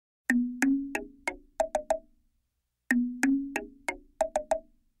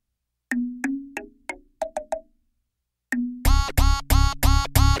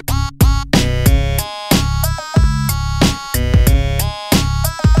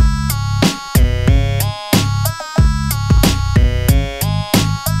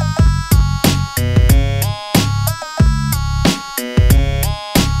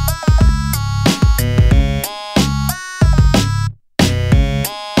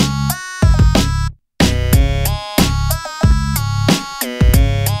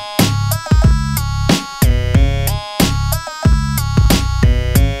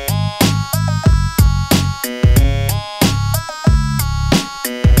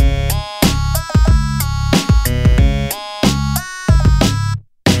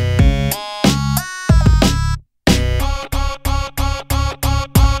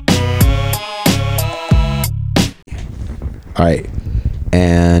All right.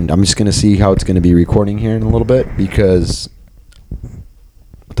 And I'm just going to see how it's going to be recording here in a little bit because...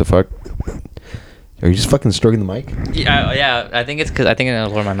 What the fuck? Are you just fucking stroking the mic? Yeah. I think it's because I think I'm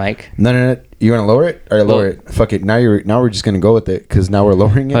gonna lower my mic. No. You want to lower it? All right, lower it. Fuck it. Now we're just going to go with it because now we're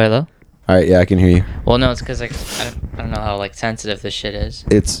lowering it. Oh, hello? All right, yeah, I can hear you. Well, no, it's because like I don't know how like sensitive this shit is.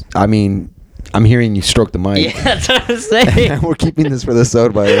 I mean, I'm hearing you stroke the mic. Yeah, that's what I'm saying. We're keeping this for the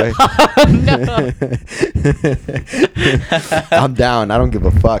sode, by the way. Oh, no. I'm down. I don't give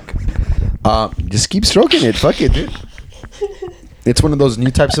a fuck. Just keep stroking it. Fuck it, dude. It's one of those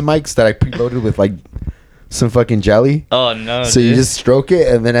new types of mics that I preloaded with like some fucking jelly. Oh no. So dude. you just stroke it,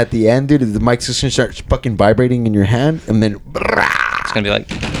 and then at the end, dude, the mic's just gonna start fucking vibrating in your hand, and then it's gonna be like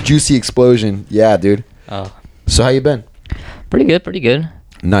juicy explosion. Yeah, dude. Oh. So how you been? Pretty good.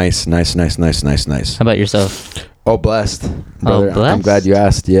 Nice. How How about yourself? Oh, blessed, brother. blessed? I'm glad you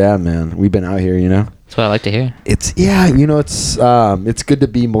asked. Yeah, man. We've been out here, you know. That's what I like to hear. It's good to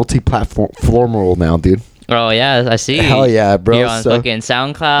be multi-platformal now, dude. Oh yeah, I see. Hell yeah, bro. You're on fucking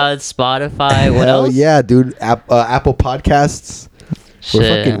SoundCloud, Spotify. What hell else? yeah, dude. Apple Podcasts.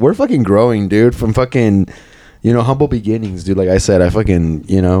 Shit. We're fucking growing, dude. From fucking, humble beginnings, dude. Like I said, I fucking,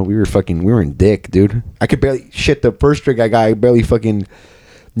 we were in dick, dude. I could barely the first trick I got. I barely fucking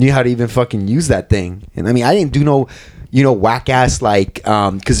knew how to even fucking use that thing. And I mean, I didn't do no, whack ass like,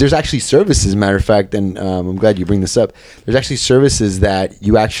 because there's actually services. Matter of fact, and I'm glad you bring this up. There's actually services that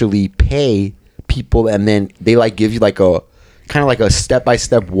you actually pay people, and then they like give you like a kind of like a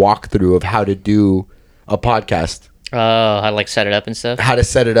step-by-step walkthrough of how to do a podcast. Oh, how to like set it up and stuff. How to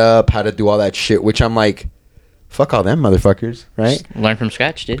set it up, how to do all that shit, which I'm like, fuck all them motherfuckers, right? Just learn from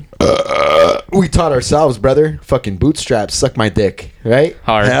scratch, dude. We taught ourselves, brother. Fucking bootstraps, suck my dick, right?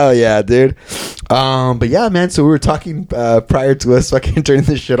 Hard. Hell yeah, dude. But yeah, man. So we were talking prior to us fucking turning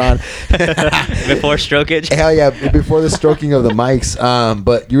this shit on. Before strokage. Hell yeah, before the stroking of the mics.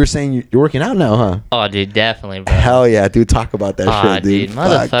 But you were saying you're working out now, huh? Oh, dude, definitely, bro. Hell yeah, dude. Talk about that shit, dude.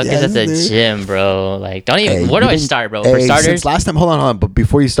 Motherfuckers yes, at the dude. gym, bro. Like, don't even. Hey, where do I start, bro? For starters, since last time, hold on. But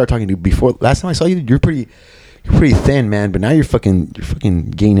before you start talking, dude, last time I saw you, you're pretty thin, man. But now you're fucking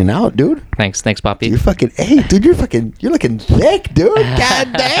gaining out, dude. Thanks, Poppy. You're you're looking thick, dude.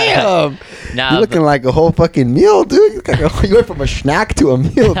 God damn. Nah, you're looking like a whole fucking meal, dude. You went from a snack to a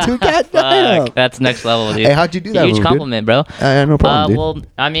meal, dude. God damn. That's next level, dude. Hey, how'd you do that? Huge move, compliment, bro. No problem, dude. Well,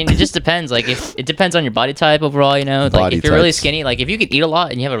 I mean, it just depends. Like, if it depends on your body type overall, Like, Body if you're really types. skinny, like if you can eat a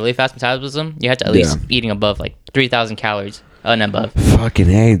lot and you have a really fast metabolism, you have to at least eating above like 3,000 calories and above Fucking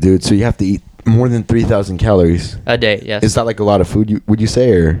hey, dude. So you have to eat more than 3,000 calories a day. Yes. Is that like a lot of food? Would you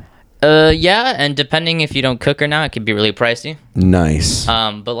say, or? Yeah, and depending if you don't cook or not, it can be really pricey. Nice.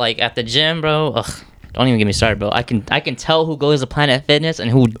 But like at the gym, bro. Don't even get me started, bro. I can tell who goes to Planet Fitness and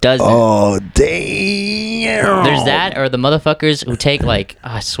who doesn't. Oh damn! There's that, or the motherfuckers who take like,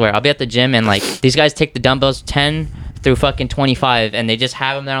 I swear, I'll be at the gym and like these guys take the dumbbells 10 through fucking 25, and they just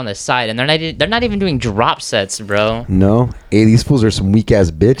have them there on the side, and they're not even doing drop sets, bro. No, hey, these fools are some weak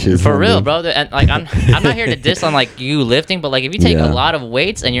ass bitches. For real, bro. And like I'm not here to diss on like you lifting, but like if you take a lot of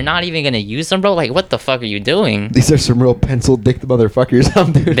weights and you're not even gonna use them, bro, like what the fuck are you doing? These are some real pencil dick motherfuckers,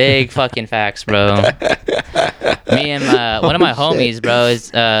 dude. Big fucking facts, bro. Me and one of my homies, bro,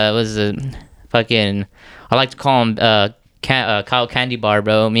 was a fucking, I like to call him Kyle Candy Bar,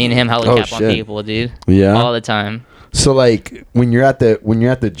 bro. Me and him hella cap on people, dude. Yeah. All the time. So like when you're at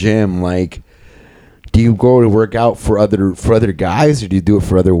the gym, like, do you go to work out for other guys, or do you do it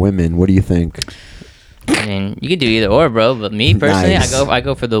for other women? What do you think? I mean, you could do either or, bro. But me personally, Nice. I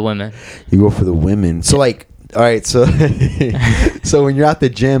go for the women. You go for the women. So like, all right. So so when you're at the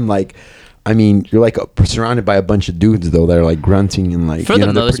gym, like, I mean, you're like surrounded by a bunch of dudes though that are like grunting and like for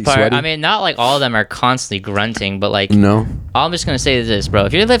the most part. sweaty. I mean, not like all of them are constantly grunting, but like, no. all I'm just gonna say is this, bro.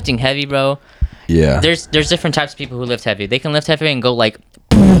 If you're lifting heavy, bro. Yeah. There's different types of people who lift heavy. They can lift heavy and go like,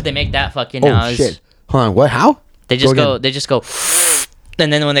 they make that fucking noise. Oh shit! Hold on. What? How? They just go,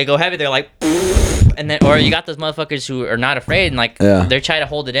 and then when they go heavy, they're like, and then, or you got those motherfuckers who are not afraid and like they're trying to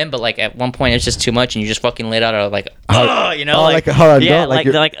hold it in, but like at one point it's just too much and you just fucking let out like, like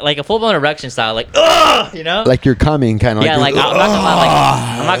a full blown erection style, like, like you're coming, kind of. Yeah, like I'm not gonna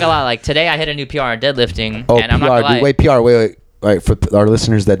lie, I'm not gonna lie, like today I hit a new PR in deadlifting, and I'm PR, not gonna lie. Wait, PR, wait. For our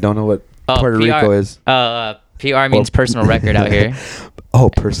listeners that don't know what Puerto Rico is. PR means personal record out here. Oh,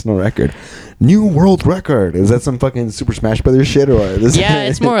 personal record. New world record. Is that some fucking Super Smash Brothers shit or what? Yeah,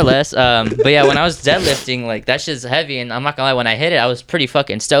 it's more or less. But yeah, when I was deadlifting, like that shit's heavy, and I'm not gonna lie, when I hit it, I was pretty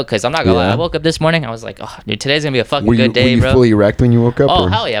fucking stoked because I'm not gonna lie. I woke up this morning, I was like, oh, dude, today's gonna be a fucking good day, bro. Were you fully erect when you woke up? Oh,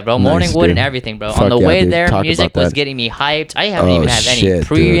 hell yeah, bro. Morning wood and everything, bro. On the way there, music was getting me hyped. I haven't even had any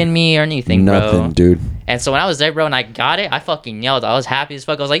pre in me or anything, bro. Nothing, dude. And so when I was there, bro, and I got it, I fucking yelled. I was happy as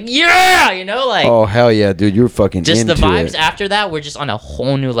fuck. I was like, yeah, you know, like. Oh hell yeah, dude! You were fucking just into the vibes it. after that were just on a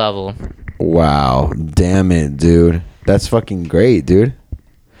whole new level. Wow, damn it, dude. That's fucking great, dude.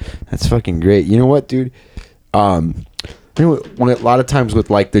 That's fucking great. You know what, dude? You know, when a lot of times with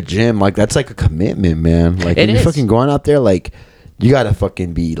like the gym, like that's like a commitment, man. Like when you're fucking going out there, like you gotta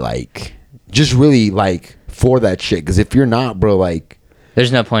fucking be like just really like for that shit. Because if you're not, bro, like.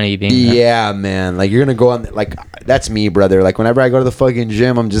 There's no point of you being there. Yeah, man. Like, you're going to go on... Like, that's me, brother. Like, whenever I go to the fucking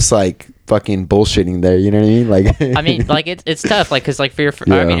gym, I'm just, like, fucking bullshitting there. You know what I mean? Like... I mean, like, it's tough. Like, because, like, for your...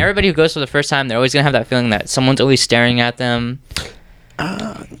 I mean, everybody who goes for the first time, they're always going to have that feeling that someone's always staring at them.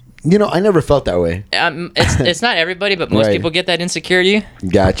 You know, I never felt that way. It's not everybody, but most people get that insecurity.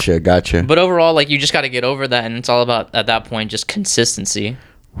 Gotcha. But overall, like, you just got to get over that, and it's all about, at that point, just consistency.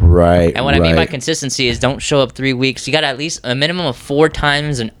 Right. And what I mean by consistency is don't show up 3 weeks. You got at least a minimum of 4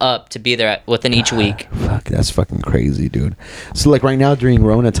 times and up to be there within each week. Fuck, that's fucking crazy, dude. So like right now during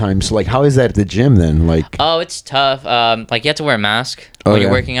Rona time, so like how is that at the gym then? Like, oh, it's tough. Like you have to wear a mask when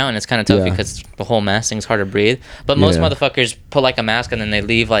you're working out, and it's kind of tough because the whole mask thing's hard to breathe. But most motherfuckers put like a mask and then they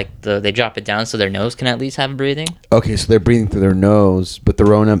leave like they drop it down so their nose can at least have breathing. Okay, so they're breathing through their nose, but the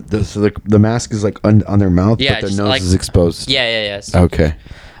Rona, so the mask is like on their mouth, but their nose is exposed. Yeah. Okay.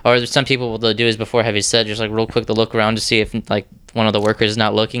 Or there's some people, what they'll do is before heavy set, just like real quick, they'll look around to see if like one of the workers is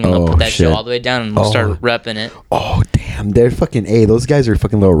not looking, and they'll put that shit all the way down and start repping it. Oh damn, they're fucking those guys are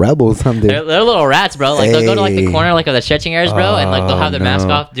fucking little rebels, huh, dude? They're little rats, bro. Like they'll go to like the corner like of the stretching areas, bro, and like they'll have their mask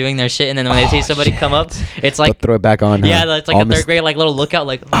off doing their shit, and then when they see somebody come up, it's like they'll throw it back on. Yeah, it's like a third grade like little lookout,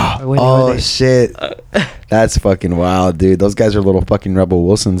 like shit. That's fucking wild, dude. Those guys are little fucking rebel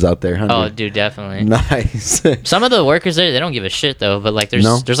Wilsons out there, huh? Oh, dude, definitely. Nice. Some of the workers there, they don't give a shit though, but like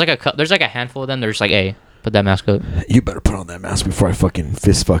there's like a handful of them. They're just like, hey, put that mask up. You better put on that mask before I fucking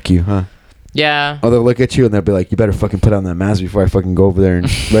fist fuck you, huh? Yeah. Or they'll look at you and they'll be like, you better fucking put on that mask before I fucking go over there and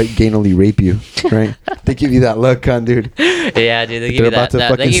gainally rape you, right? They give you that look, huh, dude? Yeah, dude. They give you that. They're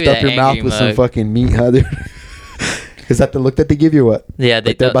about to fucking stuff your mouth with some fucking meat, huh, dude? Is that the look that they give you, or what? Yeah,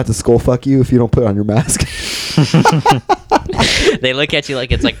 they're about to skull fuck you if you don't put on your mask. They look at you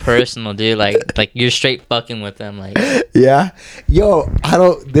like it's like personal, dude. Like you're straight fucking with them, like. Yeah, yo,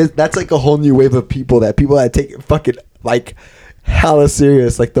 that's like a whole new wave of people that take it fucking like hella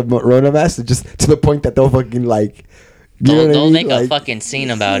serious, like the Rona mask, just to the point that they'll fucking like. They'll make a fucking scene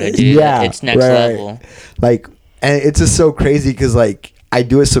about it, dude. Yeah, it's next level. Like, and it's just so crazy because like I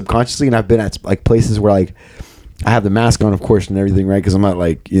do it subconsciously, and I've been at like places where like. I have the mask on, of course, and everything, right? Because I'm not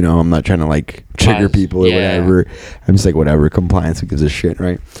like, I'm not trying to like trigger people or whatever. I'm just like, whatever, compliance, who gives a shit,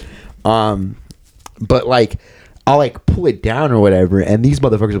 right? But like, I'll like pull it down or whatever, and these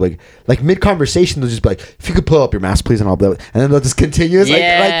motherfuckers are like mid conversation, they'll just be like, if you could pull up your mask, please, and all that, and then they'll just continue. It's like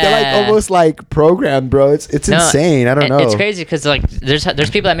they're like almost like programmed, bro. It's insane. I don't know. It's crazy because like there's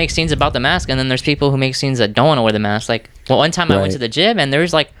people that make scenes about the mask, and then there's people who make scenes that don't want to wear the mask. Like, one time I went to the gym, and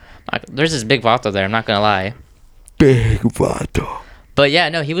there's this big vato there. I'm not gonna lie. Big vato. But yeah,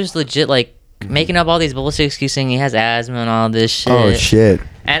 no, he was legit like making up all these bullshit excuses saying he has asthma and all this shit. Oh shit.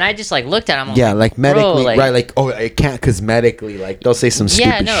 And I just like looked at him. Yeah, like medically, right? Like, oh, it can't because medically, like they'll say some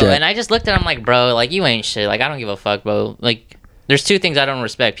stupid shit. And I just looked at him like, bro, like you ain't shit. Like I don't give a fuck, bro. Like there's 2 things I don't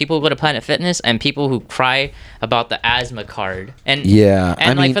respect: people who go to Planet Fitness and people who cry about the asthma card. And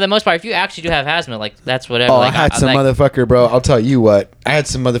I mean, for the most part, if you actually do have asthma, like that's whatever. Oh, like, I had some motherfucker, bro. I'll tell you what. I had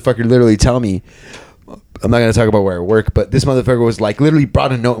some motherfucker literally tell me. I'm not going to talk about where I work, but this motherfucker was like, literally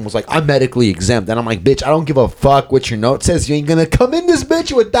brought a note and was like, I'm medically exempt. And I'm like, bitch, I don't give a fuck what your note says. You ain't going to come in this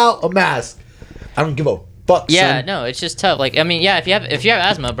bitch without a mask. I don't give a fuck, son. No, it's just tough. Like, I mean, yeah, if you have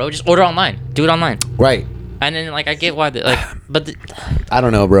asthma, bro, just order online. Do it online. Right. And then, like, I get why, I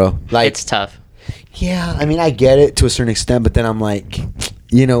don't know, bro. Like, it's tough. Yeah, I mean, I get it to a certain extent, but then I'm like,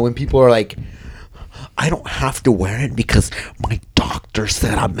 when people are like, I don't have to wear it because my doctor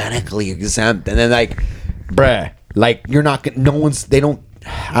said I'm medically exempt. And then like, bruh, like you're not gonna,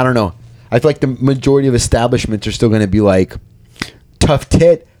 I don't know. I feel like the majority of establishments are still going to be like, tough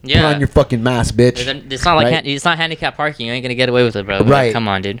tit, put on your fucking mask, bitch. It's not like, it's not handicap parking. You ain't going to get away with it, bro. Right. Like, come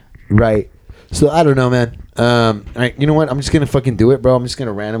on, dude. Right. So I don't know, man. All right, you know what? I'm just going to fucking do it, bro. I'm just going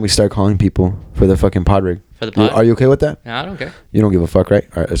to randomly start calling people for the fucking pod rig. For the pod? Are you okay with that? No, I don't care. You don't give a fuck, right?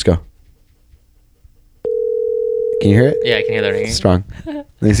 All right, let's go. Can you hear it? Yeah, I can hear that ringing. Strong.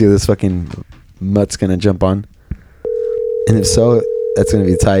 Let me see if this fucking mutt's gonna jump on. And if so, that's gonna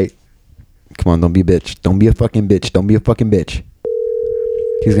be tight. Come on, don't be a bitch. Don't be a fucking bitch. Don't be a fucking bitch.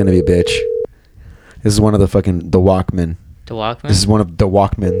 He's gonna be a bitch. This is one of the Walkman. The Walkman? This is one of the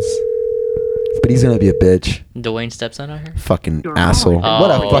Walkmans. But he's gonna be a bitch. Dwayne Stepson out here? Fucking asshole. Oh,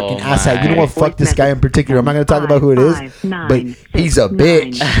 what a fucking asshole. You know what? Fuck this guy in particular. I'm not gonna talk about who it is. But he's a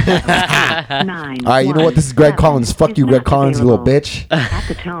bitch. Alright, you know what? This is Greg Collins. Fuck you, Greg Collins, you little bitch.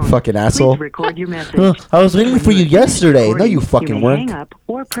 Fucking asshole. I was waiting for you yesterday. No, you fucking weren't.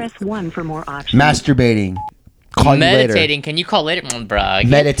 Masturbating. Call meditating. You later. Can you call later? Bro,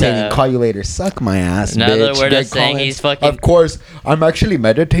 meditating. Call you later. Suck my ass, another bitch. word Greg of saying Collins. he's fucking... Of course, I'm actually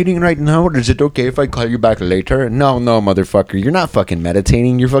meditating right now. Is it okay if I call you back later? No, motherfucker. You're not fucking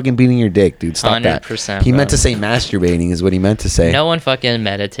meditating. You're fucking beating your dick, dude. Stop 100%, that. He meant to say masturbating is what he meant to say. No one fucking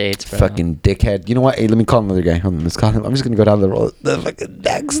meditates, bro. Fucking dickhead. You know what? Hey, let me call another guy. Hold on, let's call him. I'm just going to go down the fucking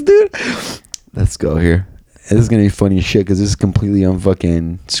decks, dude. Let's go here. This is going to be funny as shit because this is completely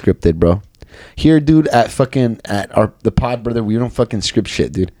unfucking scripted, bro. Here, dude, at the pod, brother, we don't fucking script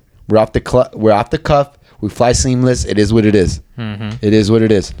shit, dude. We're off the cuff. We fly seamless. It is what it is. Mm-hmm. It is what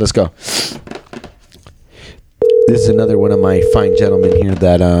it is. Let's go. This is another one of my fine gentlemen here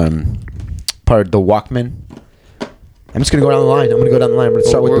that part of the Walkman. I'm just gonna go down the line. I'm gonna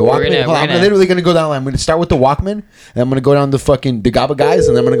start with the Walkman. I'm literally gonna go down the line. I'm gonna start with the Walkman, and I'm gonna go down the fucking the Gaba guys,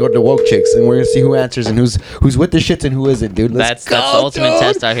 and then I'm gonna go to the woke chicks, and we're gonna see who answers and who's with the shits and who isn't, dude. That's the ultimate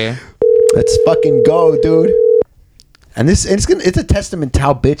test out here. Let's fucking go, dude. And it's a testament to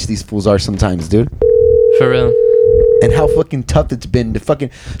how bitch these fools are sometimes, dude. For real. And how fucking tough it's been to fucking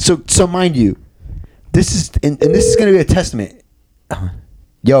so mind you, this is gonna be a testament.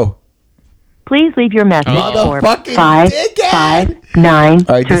 Yo. Please leave your message for Motherfucking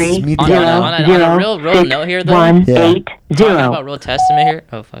 55930 On a real note here, though. 180. Talking about real testament here.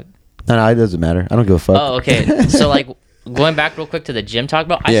 Oh fuck. No, it doesn't matter. I don't give a fuck. Oh, okay. So like, going back real quick to the gym talk,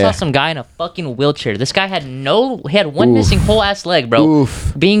 bro. I saw some guy in a fucking wheelchair. This guy had one missing whole ass leg, bro.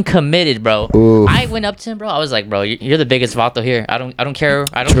 Oof. Being committed, bro. Oof. I went up to him, bro. I was like, bro, you're the biggest vato here. I don't care.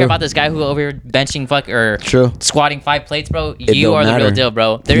 I don't care about this guy who over here benching squatting 5 plates, bro. You are the real deal,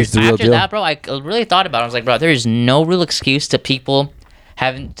 bro. After that, bro, I really thought about it. I was like, bro, there is no real excuse to people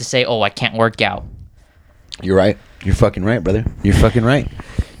having to say, oh, I can't work out. You're right. You're fucking right, brother. You're fucking right.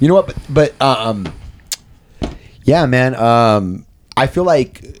 You know what? But yeah, man. I feel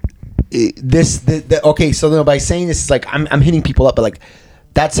like okay. So by saying this, it's like I'm hitting people up, but like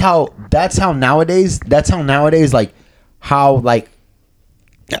that's how nowadays. Like how do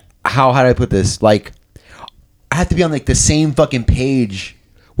I put this? Like I have to be on like the same fucking page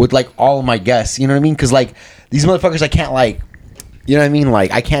with like all of my guests. You know what I mean? Because like these motherfuckers, I can't like. You know what I mean?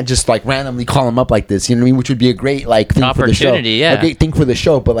 Like I can't just like randomly call them up like this. You know what I mean? Which would be a great like thing for the show. Yeah. A great thing for the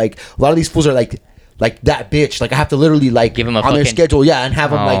show. But like a lot of these fools are like that bitch. Like I have to literally like give them on their schedule, and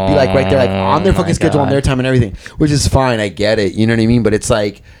have them like be like right there, like on their fucking schedule, on their time and everything. Which is fine. I get it. You know what I mean? But it's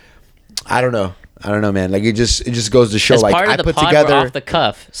like I don't know, man. Like it just goes to show. As like part of I the put pod, together we're off the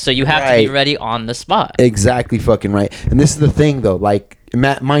cuff, so you have to be ready on the spot. Exactly, fucking right. And this is the thing though. Like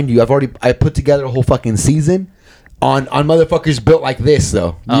mind you, I put together a whole fucking season. On motherfuckers built like this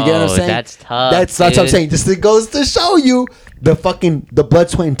though. You get what I'm saying? That's tough. That's what I'm saying. Just it goes to show you the blood,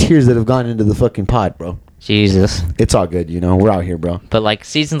 sweat, and tears that have gone into the fucking pod, bro. Jesus. It's all good, you know. We're out here, bro. But like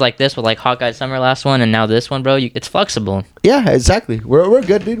seasons like this with like Hawkeye Summer last one and now this one, bro, it's flexible. Yeah, exactly. We're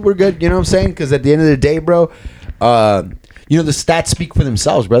good, dude. We're good. You know what I'm saying? Because at the end of the day, bro, you know the stats speak for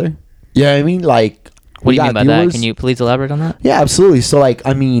themselves, brother. You know what I mean? Like, what do you mean by that? Can you please elaborate on that? Yeah, absolutely. So like,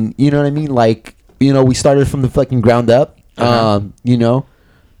 I mean, you know what I mean? Like. You know, we started from the fucking ground up, you know,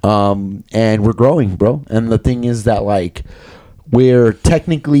 and we're growing, bro. And the thing is that, like, we're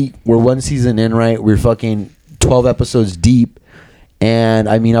 1 season in, right? We're fucking 12 episodes deep. And,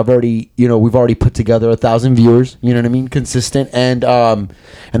 I mean, we've already put together 1,000 viewers, you know what I mean? Consistent. And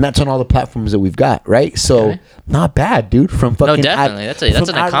that's on all the platforms that we've got, right? So, not bad, dude. From fucking... No, definitely. That's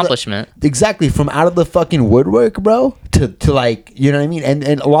an accomplishment. Exactly. From out of the fucking woodwork, bro, to like, you know what I mean?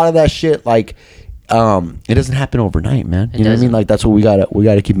 And a lot of that shit, like... it doesn't happen overnight, man. You know what I mean? Like that's what we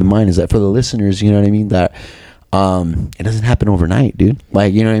gotta keep in mind is that for the listeners, you know what I mean, that it doesn't happen overnight, dude.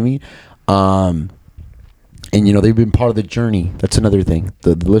 Like, you know what I mean? And you know, they've been part of the journey. That's another thing.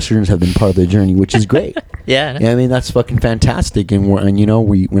 The listeners have been part of the journey, which is great. Yeah. I mean, that's fucking fantastic. And you know,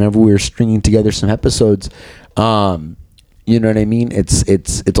 whenever we were stringing together some episodes, You know what I mean?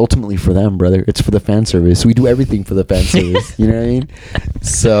 It's ultimately for them, brother. It's for the fan service. We do everything for the fan service. You know what I mean?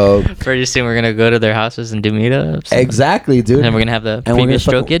 So pretty soon we're gonna go to their houses and do meedups. Exactly, dude. And we're gonna have the previous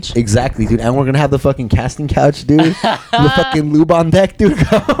strokage. Exactly, dude. And we're gonna have the fucking casting couch, dude. The fucking lube on deck, dude.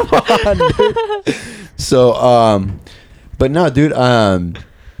 Come on, dude. So, but no, dude.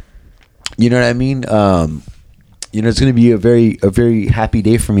 You know what I mean? You know, it's gonna be a very happy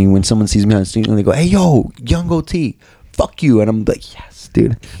day for me when someone sees me on the street and they go, "Hey, yo, young OT, fuck you," and I'm like, "Yes,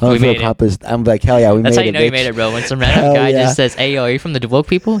 dude." I'm feel accomplished. I'm like, "Hell yeah, we That's made it." That's how you know you made it, bro. When some random guy just says, "Hey, yo, are you from the DeWoke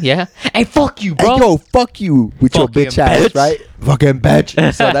people?" Yeah. Hey, fuck you, bro. Hey, yo, fuck you with your bitch ass, bitch. right? Fucking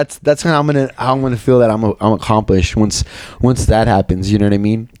bitch. So that's how I'm gonna feel that I'm accomplished once that happens. You know what I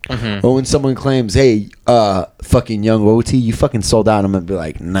mean? Mm-hmm. Or when someone claims, "Hey, fucking young OT, you fucking sold out," I'm gonna be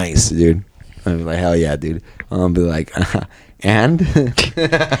like, "Nice, dude." I'm gonna be like, "Hell yeah, dude." I'm gonna be like, and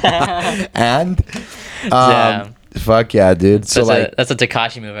and fuck yeah, dude. So that's a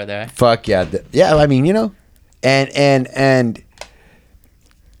Tekashi move right there. Fuck yeah, yeah. I mean, you know, and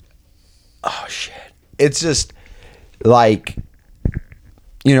oh shit, it's just like,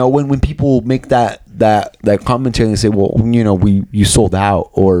 you know, when people make that commentary and say, well, you know, you sold out,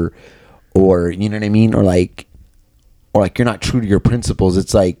 or you know what I mean, or like you're not true to your principles.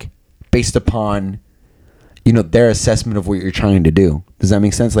 It's like based upon, you know, their assessment of what you're trying to do. Does that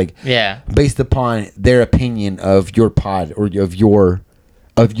make sense? Like, yeah, based upon their opinion of your pod or of your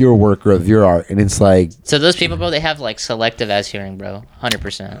work or of your art. And it's like, so those people, bro, they have like selective ass hearing, bro.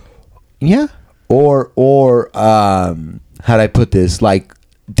 100%. Yeah. Or how'd I put this? Like,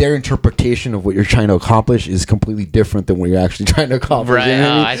 their interpretation of what you're trying to accomplish is completely different than what you're actually trying to accomplish. Right. You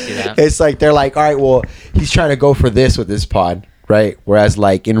know what I mean? I see that. It's like, they're like, all right, well, he's trying to go for this with this pod, right? Whereas,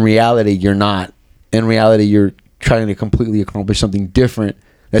 like, in reality, you're not. In reality, you're trying to completely accomplish something different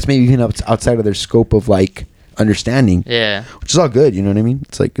that's maybe even outside of their scope of, like, understanding. Yeah. Which is all good, you know what I mean?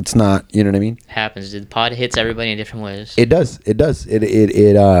 It's like, it's not, you know what I mean? Happens, dude. The pod hits everybody in different ways. It does.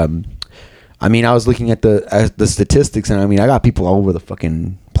 I mean, I was looking at the statistics, and I mean, I got people all over the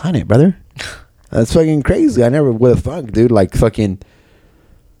fucking planet, brother. That's fucking crazy. I never would have thought, dude. Like, fucking,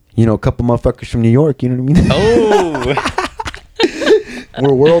 you know, a couple motherfuckers from New York, you know what I mean? Oh.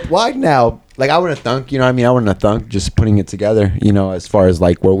 We're worldwide now. Like, I wouldn't have thunk, you know what I mean? I wouldn't have thunk just putting it together, you know, as far as,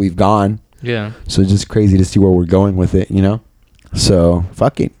 like, where we've gone. Yeah. So it's just crazy to see where we're going with it, you know? So,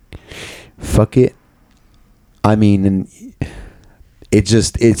 fuck it. I mean, and it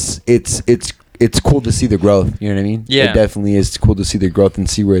just, it's cool to see the growth, you know what I mean? Yeah. It definitely is cool to see the growth and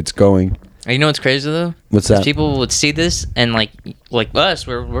see where it's going. And you know what's crazy, though? What's that? People would see this, and like us,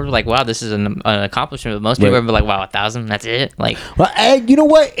 we're like, wow, this is an accomplishment. But most people would be like, wow, 1,000, that's it? Like, well, you know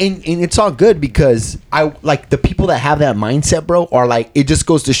what? And it's all good, because I like the people that have that mindset, bro, are like, it just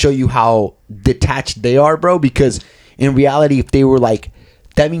goes to show you how detached they are, bro, because in reality, if they were like,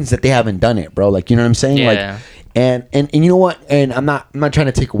 that means that they haven't done it, bro. Like, you know what I'm saying? Yeah. Like, and you know what? And I'm not trying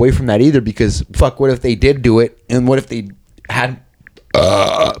to take away from that either, because fuck, what if they did do it, and what if they had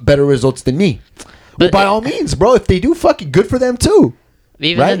better results than me? But by all means, bro, if they do, fucking good for them too.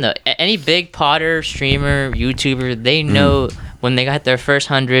 Even then, though, any big podder, streamer, YouTuber, they know when they got their first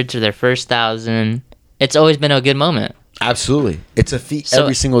 100 to their first 1,000, it's always been a good moment. Absolutely, it's a feat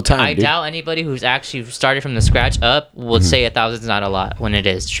every single time. I doubt anybody who's actually started from the scratch up would say 1,000 is not a lot when it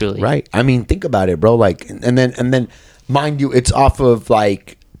is truly. Right. I mean, think about it, bro. Like, and then, mind you, it's off of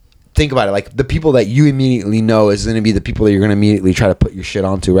like, think about it. Like, the people that you immediately know is going to be the people that you're going to immediately try to put your shit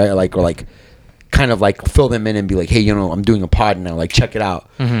onto, right? Like, or like, kind of like fill them in and be like, hey, you know, I'm doing a pod now. Like, check it out,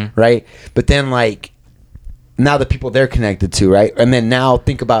 right? But then, like, now the people they're connected to, right? And then now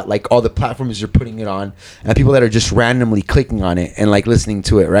think about like all the platforms you're putting it on, and people that are just randomly clicking on it and like listening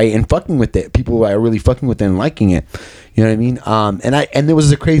to it, right? And fucking with it. People who are really fucking with it and liking it. You know what I mean? And there was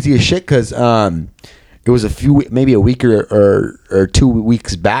the craziest shit, because it was maybe a week or 2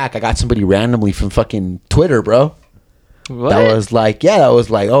 weeks back, I got somebody randomly from fucking Twitter, bro. What? That was like,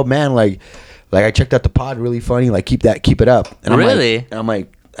 oh man, like I checked out the pod, really funny. Like, keep it up. And I'm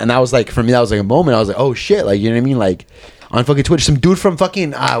like, and that was like, for me, that was like a moment. I was like, oh shit, like, you know what I mean? Like, on fucking Twitter, some dude from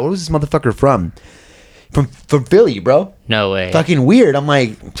fucking what was this motherfucker from? From Philly, bro. No way. Fucking weird. I'm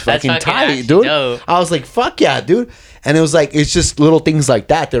like, fucking tight, dude. Dope. I was like, fuck yeah, dude. And it was like, it's just little things like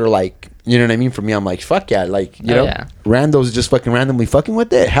that are like, you know what I mean? For me, I'm like, fuck yeah, like, you know, randos just fucking randomly fucking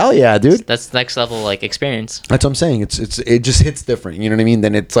with it. Hell yeah, dude. That's next level like experience. That's what I'm saying. It just hits different. You know what I mean?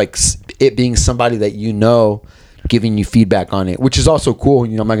 Then it's like it being somebody that you know giving you feedback on it, which is also cool.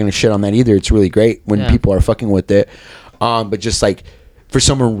 You know, I'm not gonna shit on that either. It's really great when people are fucking with it. But just like for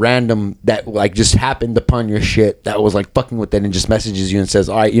someone random that like just happened upon your shit that was like fucking with it and just messages you and says,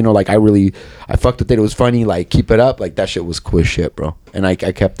 all right, you know, like I fucked with it. It was funny. Like keep it up. Like that shit was cool as shit, bro. And I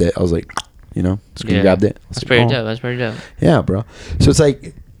kept it. I was like, you know, grabbed it. That's pretty dope. That's pretty dope. Yeah, bro. So it's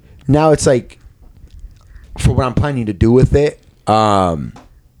like, now it's like, for what I'm planning to do with it, like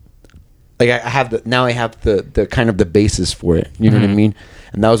I have the kind of the basis for it. You know what I mean?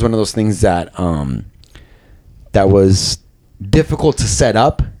 And that was one of those things that that was difficult to set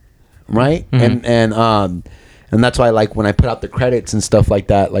up, right? And that's why, like, when I put out the credits and stuff like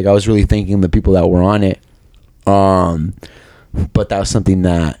that, like I was really thanking the people that were on it. But that was something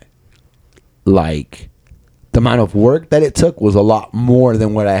that, like, the amount of work that it took was a lot more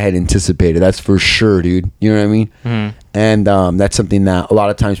than what I had anticipated. That's for sure, dude. You know what I mean? And that's something that a lot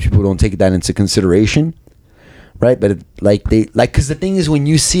of times people don't take that into consideration, right? But because the thing is, when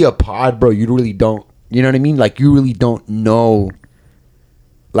you see a pod, bro, you really don't. You know what I mean? Like, you really don't know,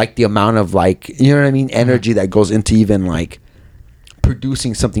 like, the amount of, like, you know what I mean, energy that goes into even, like,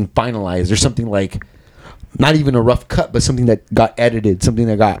 producing something finalized or something, like, not even a rough cut, but something that got edited, something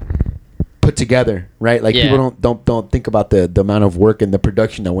that got put together, right? Like, people don't think about the amount of work and the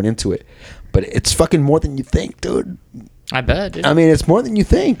production that went into it. But it's fucking more than you think, dude. I bet, dude. I mean, it's more than you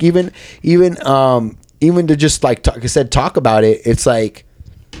think. Even to just, like I said, talk about it, it's like,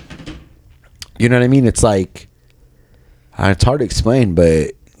 you know what I mean? It's like, it's hard to explain,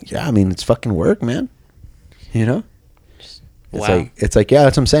 but yeah, I mean, it's fucking work, man. You know? It's like, yeah,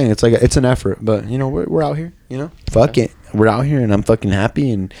 that's what I'm saying. It's like, it's an effort, but you know, we're out here, you know? Fuck it. We're out here and I'm fucking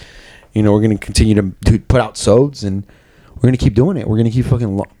happy, and you know, we're going to continue to put out sods, and we're going to keep doing it. We're going to keep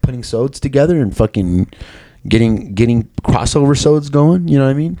fucking putting sods together and fucking getting crossover sods going. You know what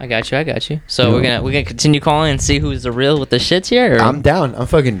I mean? I got you. So we're gonna continue calling and see who's the real with the shits here. Or? I'm down. I'm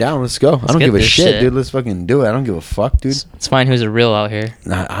fucking down. Let's go. I don't give a shit, dude. Let's fucking do it. I don't give a fuck, dude. Let's find who's the real out here.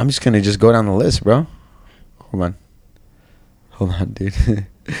 Nah, I'm just gonna go down the list, bro. Hold on, dude.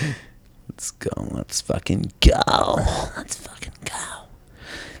 Let's go. Let's fucking go.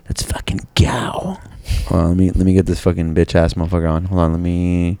 Let me get this fucking bitch ass motherfucker on. Hold on,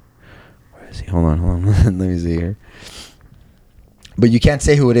 where is he? Hold on. Let me see here. But you can't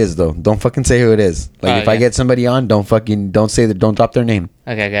say who it is, though. Don't fucking say who it is. Like, if I get somebody on, don't drop their name.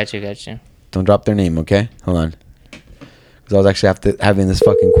 Okay, got you. Don't drop their name, okay? Hold on. Because I was actually having this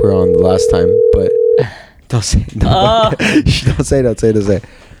fucking queer on the last time, but don't say. Don't say.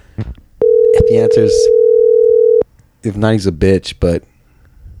 If he answers, if not, he's a bitch, but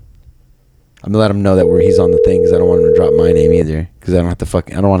I'm gonna let him know that he's on the thing, because I don't want him to drop my name either, because I don't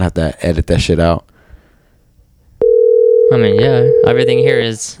want to have to edit that shit out. I mean, yeah, everything here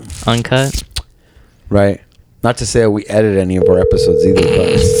is uncut. Right. Not to say we edit any of our episodes either,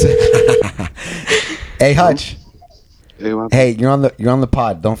 but hey, Hutch. Hey, you're on the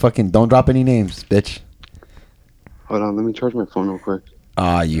pod. Don't drop any names, bitch. Hold on, let me charge my phone real quick.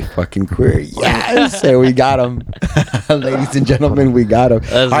 Ah, you fucking queer. Yes, hey, we got him. Ladies and gentlemen, we got him.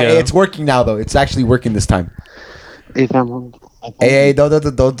 All right, it's working now, though. It's actually working this time. Hey, fam. Hey,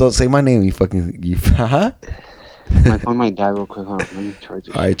 don't say my name, you huh? My phone might die real quick. Hold on, let me charge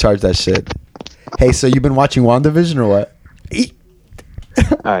it. All right, charge that shit. Hey, so you've been watching WandaVision or what?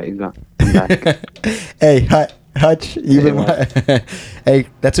 Alright, he's gone. I'm back. Hey, Hutch, hey,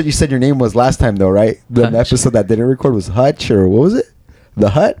 that's what you said your name was last time, though, right? The episode that didn't record was Hutch, or what was it?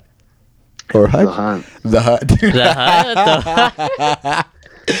 The Hut? Or Hutch? The Hut. The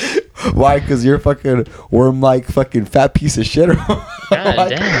Hut? Why? Because you're a fucking worm-like fucking fat piece of shit? Or God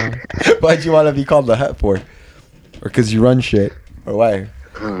damn. Why'd you want to be called the Hut for? Or because you run shit? Or why?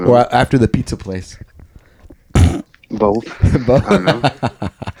 Or after the pizza place? Both. Both? I don't know.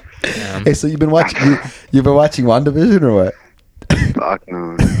 Hey, so you've been watching WandaVision or what? Fuck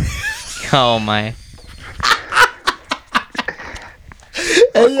no. Oh my.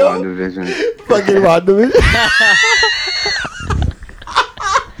 Hey, yo. WandaVision. Fucking WandaVision.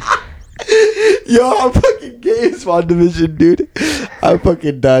 Yo, I'm fucking gay as WandaVision, dude. I'm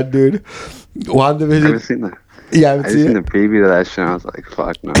fucking done, dude. WandaVision. I haven't seen that. Yeah, I've seen the preview of that shit, and I was like,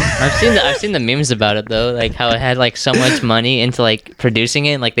 fuck no. I've seen the memes about it though, like how it had like so much money into like producing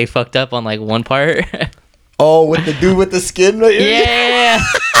it, and like they fucked up on like one part. Oh, with the dude with the skin right here? Yeah.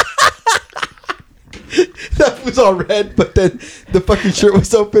 That was all red, but then the fucking shirt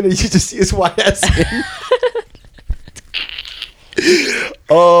was open and you just see his white ass skin.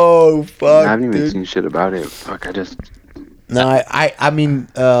 Oh, fuck, I haven't even dude. seen shit about it. Fuck, I just... No, I mean,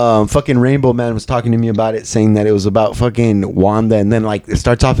 fucking Rainbow Man was talking to me about it, saying that it was about fucking Wanda, and then like it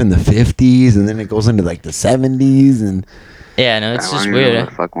starts off in the 50s, and then it goes into like the 70s, and Yeah, no, it's just weird.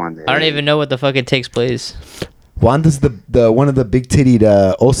 I don't even know what the fuck it takes place. Wanda's the one of the big tittied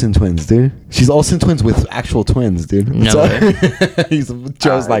Olsen twins, dude. She's Olsen twins with actual twins, dude. No so, way.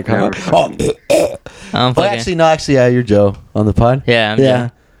 Joe's like, huh? Actually, yeah, you're Joe on the pod. Yeah, I'm yeah.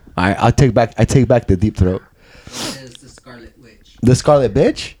 Joe. All right, I take back the deep throat. Is the Scarlet Witch. The Scarlet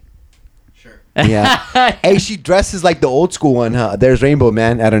Bitch. Sure. Yeah. Hey, she dresses like the old school one, huh? There's Rainbow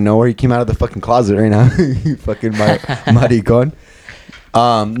Man out of nowhere. He came out of the fucking closet right now. Fucking maricon.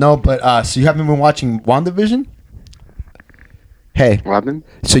 No, but so you haven't been watching WandaVision? Hey. Robin?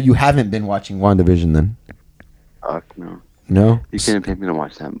 So you haven't been watching WandaVision then? Fuck no. No? You can't pay me to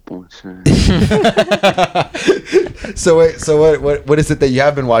watch that bullshit. So wait, what is it that you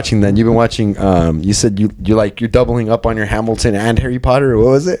have been watching then? You've been watching you said you're doubling up on your Hamilton and Harry Potter, or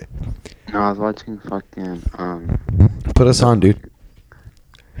what was it? No, I was watching fucking Put us on, dude.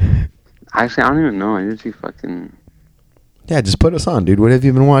 Actually, I don't even know. I usually fucking Yeah, just put us on, dude. What have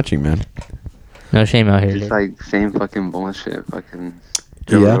you been watching, man? No shame out here. just Dude. like same fucking bullshit, fucking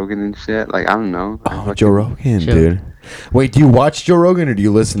Joe Yeah? Rogan and shit. Like I don't know. Oh, Joe Rogan, Sure. dude. Wait, do you watch Joe Rogan or do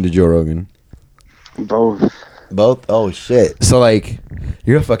you listen to Joe Rogan? Both. Both? Oh shit. So like,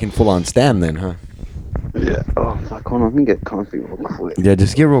 you're a fucking full on stan then, huh? Yeah. Oh fuck. Hold on. Let me get comfy real quick. Yeah,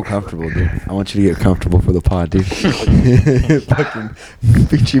 just get real comfortable, dude. I want you to get comfortable for the pod, dude. Fucking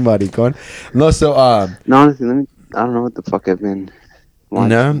pichi maricon. No, so No, honestly, I don't know what the fuck I've been watching.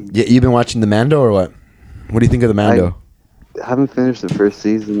 no, you've been watching the Mando or what? What do you think of the Mando? I haven't finished the first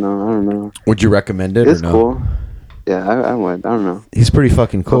season though. I don't know. Would you recommend it It's or no? cool. Yeah, I would. I don't know. He's pretty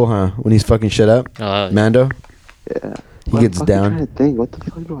fucking cool, huh? When he's fucking shit up, Mando. Yeah. He gets I'm down. trying to think. What the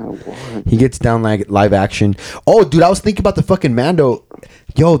fuck do I want? He gets down like live action. Oh, dude, I was thinking about the fucking Mando.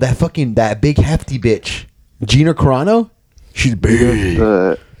 Yo, that big hefty bitch, Gina Carano. She's big.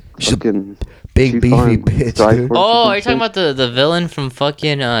 The She's a fucking big she beefy farmed bitch, dry dude. force or Oh, some are you talking shit? about the villain from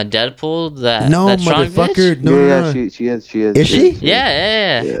fucking Deadpool? That No, that strong motherfucker. bitch? No, yeah, no, no. she is. Is she?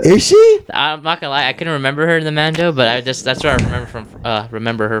 Yeah. Is she? I'm not gonna lie, I couldn't remember her in the Mando, but that's where I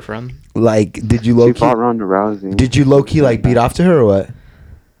remember her from. Like, did you She low fought key? Ronda Rousey. Did you low key like beat off to her or what?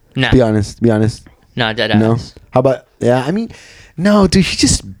 No, Be honest. no, dead No. ass. How about? Yeah, I mean, no, dude. She's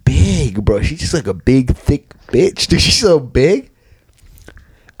just big, bro. She's just like a big, thick bitch, dude. She's so big.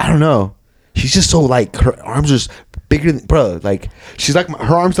 I don't know. She's just so like her arms are just bigger than bro. Like she's like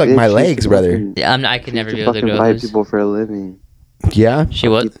her arms like Bitch, my she legs, used to brother. fucking- Yeah, I could she never used be to able to fucking grow fight those. people for a living. Yeah, She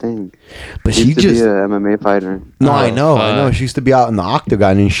What do was. you think? but She she used to just be a MMA fighter. no, Oh, I know. fuck. She used to be out in the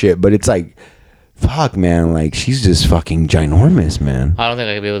octagon and shit. But it's like, fuck, man. Like she's just fucking ginormous, man. I don't think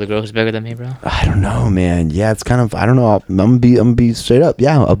I could be able to grow who's bigger than me, bro. I don't know, man. Yeah, it's kind of. I don't know. I'm gonna be straight up.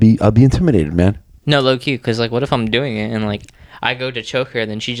 Yeah, I'll be intimidated, man. No, low key, because like, what if I'm doing it and like I go to choke her, and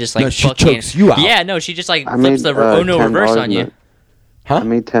then she just like No, she fucking chokes you out. Yeah, no, she just like I flips made, the reverse $10 on you. in Huh? I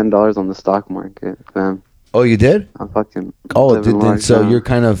made $10 on the stock market, fam. Oh, you did? I'm fucking. Oh, living then large so now. you're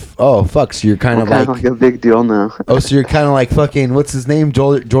kind of. Oh, fuck. So you're kind I'm of kind like. of like a big deal now. Oh, so you're kind of like fucking. What's his name?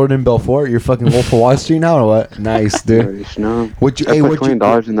 Jordan Belfort. You're fucking Wolf of Wall Street now, or what? Nice, You dude. already know. Would you? I Hey, put would you?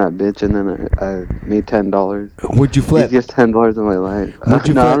 $20 in that bitch, and then I made $10. Would you flip? Easiest $10 of my life. Would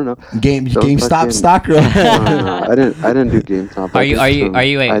you no, flip? I don't know. Don't GameStop fucking- stock. Or No, I didn't do GameStop. Are you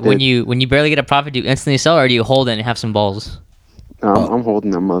I when did. you barely get a profit, do you instantly sell, or do you hold it and have some balls? I'm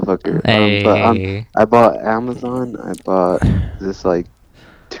holding that motherfucker. Hey. But I bought Amazon. I bought this like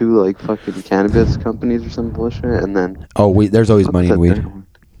 2 like fucking cannabis companies or some bullshit, and then Oh, wait. There's always money in the weed. third one.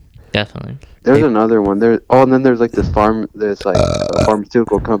 Definitely. There's Hey. another one. And then there's like this like a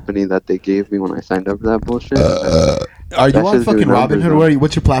pharmaceutical company that they gave me when I signed up for that bullshit. Are you That on shit's fucking doing numbers, Robinhood? though. Where are you?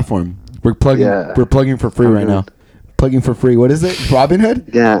 What's your platform? We're plugging. Yeah. We're plugging for free I'm right now. good. Plugging for free. What is it?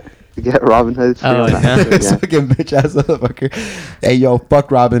 Robinhood? Yeah, get Robinhood. Oh, yeah. This fucking bitch ass motherfucker. Hey yo, fuck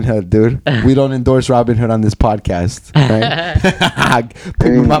Robinhood, dude. We don't endorse Robinhood on this podcast. Right? Pay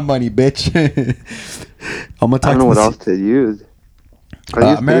me my money, bitch. I'm gonna I talk don't know to what this- else to use.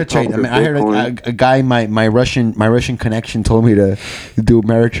 I use Ameritrade. PayPal I mean, for I heard Bitcoin. a guy, my Russian connection told me to do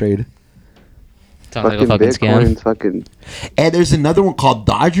Ameritrade. Sounds like a fucking scam. Bitcoin's fucking And there's another one called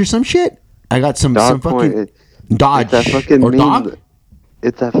Dodge or some shit. I got some Dogecoin. fucking Dodge It's that fucking or meme. dog.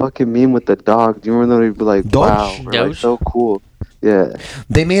 It's that fucking meme with the dog. Do you remember that? He'd be like, Doge? "Wow, we're, like, Doge? so cool." Yeah,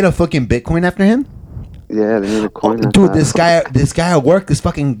 They made a fucking Bitcoin after him. yeah. They made a coin. like Dude, that. this guy at work,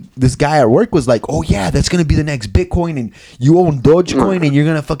 this guy at work was like, "Oh yeah, that's gonna be the next Bitcoin, and you own Dogecoin, and you're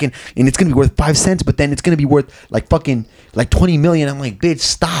gonna fucking, and it's gonna be worth 5 cents, but then it's gonna be worth like fucking like 20 million." I'm like, "Bitch,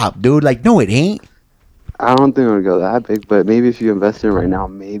 stop, dude! Like, no, it ain't." I don't think it'll go that big, but maybe if you invest in it right now,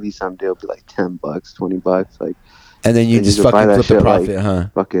 maybe someday it'll be like $10, $20. Like, And then you and just could buy fucking that flip the shit, profit, like, huh?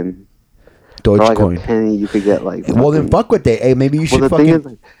 fucking for like a Dogecoin. penny, you could get like. Well, then fucking- fuck with that. Hey, maybe you should the fucking. thing is,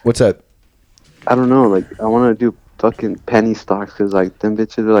 like, What's up? I don't know. Like, I want to do fucking penny stocks because like them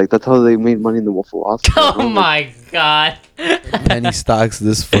bitches are like that's how they made money in the Wolf of Wall Street. Oh my god. Penny stocks.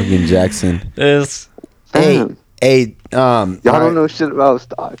 This fucking Jackson. This. Damn. Hey. Y'all don't know shit about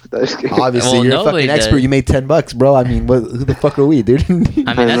stocks. Obviously, Well, you're a nobody fucking expert. does. You made $10, bro. I mean, who the fuck are we, dude? I mean, that's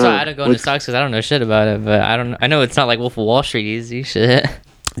know. why I don't go into stocks because I don't know shit about it. But I know it's not like Wolf of Wall Street easy shit.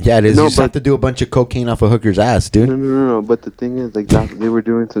 Yeah, it is. No, you just have to do a bunch of cocaine off a hooker's ass, dude. No. But the thing is, like, they were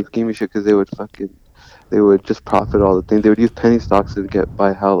doing some scheming shit because they would just profit all the things. They would use penny stocks to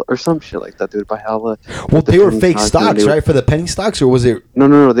buy hella or some shit like that. They would buy hella. Well, they were fake stocks, right? For the penny stocks, or was it?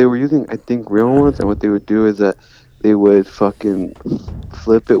 No. They were using, I think, real ones. And what they would do is that they would fucking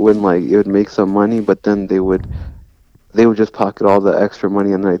flip it when like it would make some money, but then they would just pocket all the extra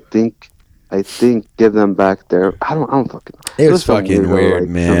money, and I think give them back their. I don't fucking know. It was fucking weird,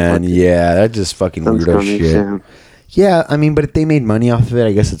 man. Yeah, that just fucking weirdo shit. Sham. Yeah, I mean, but if they made money off of it,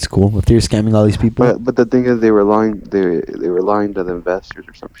 I guess it's cool. If they're scamming all these people, But the thing is, they were lying. They were lying to the investors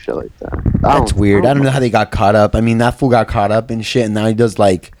or some shit like that. that's weird. I don't know how they got caught up. I mean, that fool got caught up in shit, and now he does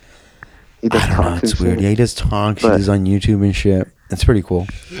like. He does I don't know. talks It's and weird. shit. Yeah, he does talks. He But- does on YouTube and shit. It's pretty cool.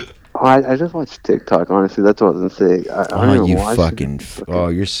 Oh, I just watched TikTok. Honestly, that's what I was gonna say. I don't Oh, even you watch fucking. it. Oh,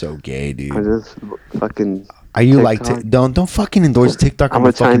 you're so gay, dude. I just fucking. Are you like TikTok. don't fucking endorse TikTok on I'm the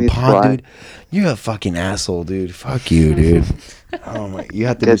a fucking Chinese pod, fly. dude? You're a fucking asshole, dude. Fuck you, dude. Oh my, you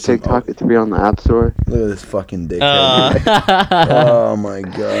have to do Get some. TikTok. It's free on the App Store, Look at this fucking dickhead. Oh my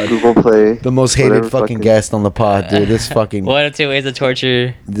god. Google Play. The most hated whatever fucking guest on the pod, dude. This fucking One of two ways to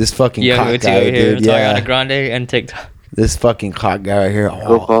torture this fucking young cock Uti guy, here. dude. Ariana Yeah, Grande and TikTok. this fucking cock guy right here. Go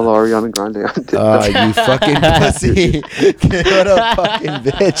Oh, follow Ariana Grande on TikTok. you fucking pussy. What a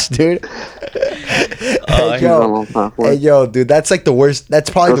fucking bitch, dude. Hey, He's yo. on all platforms. Hey yo, dude, that's like the worst. That's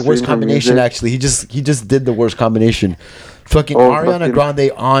probably Go the worst stream her combination. music. Actually, he just did the worst combination. Fucking Oh, Ariana fucking-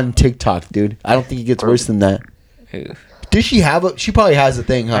 Grande on TikTok, dude. I don't think it gets worse than that. Who? Does she have a? She probably has a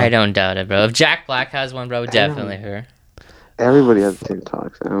thing, huh? I don't doubt it, bro. If Jack Black has one, bro, definitely her. Everybody has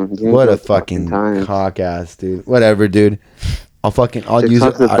TikToks. What a fucking time. cock ass, dude. Whatever, dude. I'll use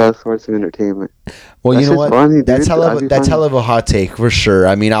TikTok's it. the best source of entertainment. Well, That you know shit's what? funny, dude. That's That'd be that's funny. hell of a hot take for sure.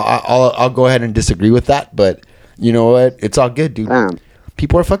 I mean, I'll go ahead and disagree with that, but you know what? It's all good, dude. Damn.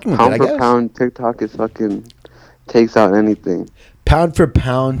 People are fucking with it, I Pound for guess. pound, TikTok is fucking takes out anything. Pound for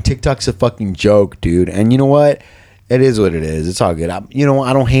pound, TikTok's a fucking joke, dude. And you know what? It is what it is. It's all good. You know,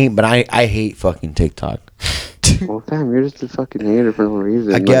 I don't hate, but I hate fucking TikTok. Well, damn, you're just a fucking hater for no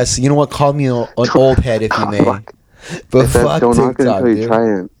reason. I guess, you know what? Call me an old head if you may. Fuck. But If that- fuck don't knock it TikTok, until you dude.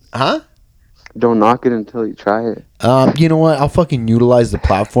 try it. Huh? Don't knock it until you try it. You know what? I'll fucking utilize the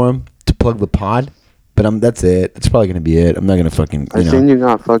platform to plug the pod. But that's it. That's probably gonna be it. I'm not gonna fucking. I seen you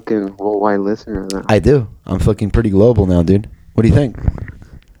got fucking worldwide listener now. I do. I'm fucking pretty global now, dude. What do you think?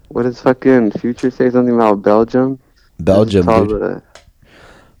 What does fucking Future say something about Belgium? Belgium, It's called dude.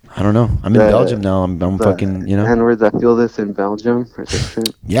 I don't know. I'm in the- Belgium now. I'm fucking. You know. N-words, I feel this in Belgium or some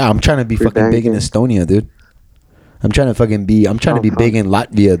shit. Yeah, I'm trying to be Free fucking big in banking. Estonia, dude. I'm trying to fucking be. I'm trying to be fuck. big in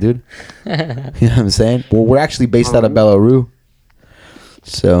Latvia, dude. You know what I'm saying? Well, we're actually based out of Belarus,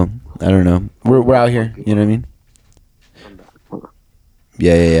 so I don't know. We're out here. You know what I mean?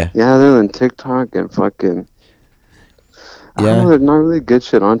 Yeah. Yeah, other than TikTok and fucking. I Yeah. don't know, there's not really good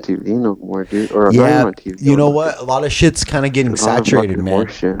shit on TV no more, dude. Or not even Yeah, on TV. you know what? A lot of shit's kind of getting There's a lot of saturated, fucking man.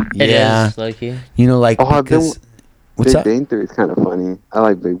 horse shit. It Yeah, is, Loki. you know, like Oh, I've been- because what's Big up? Bang Theory is kind of funny. I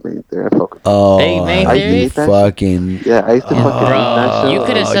like Big Bang Theory. I fuck with Oh, Big Bang I Theory? hate fucking. Yeah, I used to fucking hate that Bro, show. you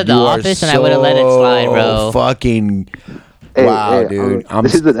could have said The you are Office and I would've let it slide, bro. Fucking Hey, wow, hey, dude.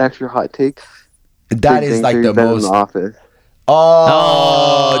 this is an extra hot take. That Big is Bang like Theory the better than most. The Office.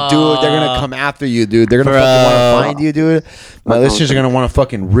 Oh, dude, they're gonna come after you, dude. They're gonna fucking want to find you, dude. My That's listeners are gonna want to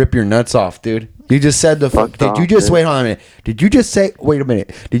fucking rip your nuts off, dude. You just said the fuck. Fuck Did you off, just dude. wait? Hold on a minute. Did you just say? Wait a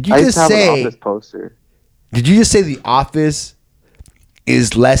minute. Did you I used just to have an say? Office poster. Did you just say The Office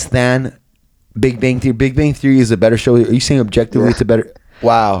is less than Big Bang Theory? Big Bang Theory is a better show. Are you saying objectively Yeah. it's a better?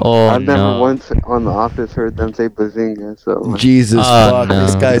 Wow. Oh, I've never no. once on The Office heard them say Bazinga, so Jesus Oh, fuck, no,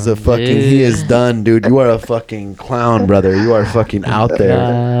 this guy's a fucking, dude. he is done, dude. You are a fucking clown, brother. You are fucking out there.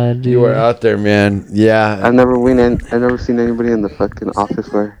 God, You are dude. out there, man. Yeah. I've never seen anybody in the fucking office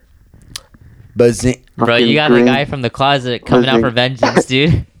wear. But Bro, you got green. the guy from the closet coming out for vengeance,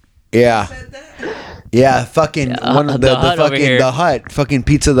 dude. yeah. Yeah, fucking Yeah, one of the the Hut over fucking here. the Hut, fucking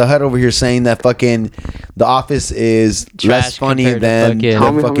Pizza the Hut over here saying that fucking The Office is less Trash funny compared to than fucking- the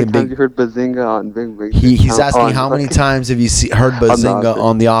Tell me how fucking many times you big. heard Bazinga on Big Bang. He's Theory. asking On how many fucking- times have you heard Bazinga Office.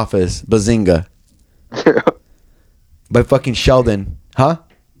 on The Office? Bazinga by fucking Sheldon, huh?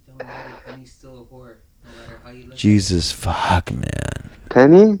 Don't matter, Penny's still a whore. No matter how you look Jesus fuck, man.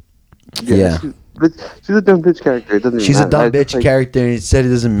 Penny? Yeah. she's a dumb bitch character. It doesn't even She's a matter. dumb bitch character, and it said it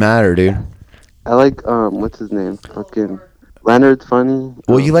doesn't matter, dude. I like what's his name? Fucking Leonard's funny.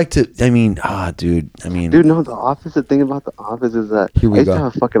 Well, you like to. I mean, dude. Dude, no. The Office. The thing about the Office is that I used to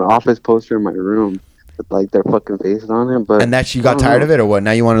have a fucking Office poster in my room with like their fucking faces on it. But and that you got tired of it, or what?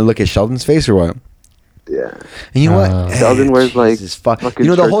 Now you want to look at Sheldon's face, or what? Yeah. And you know what? Sheldon wears like you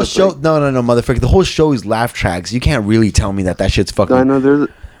know the whole show. Like, no, motherfucker. The whole show is laugh tracks. You can't really tell me that shit's fucking. No, I know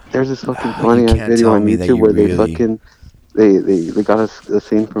there's this fucking funny ass video on YouTube where they fucking they got a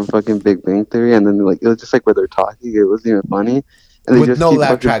scene from fucking Big Bang Theory, and then like it was just like where they're talking. It wasn't even funny. And they with just no keep laugh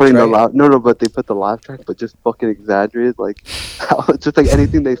fucking tracks, putting right? No, but they put the laugh track, but just fucking exaggerated. Like, just like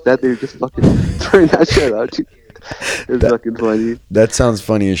anything they said, they were just fucking throwing that shit out. It's fucking funny. That sounds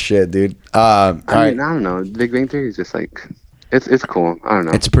funny as shit, dude. I mean, I don't know. Big Bang Theory is just like, it's cool. I don't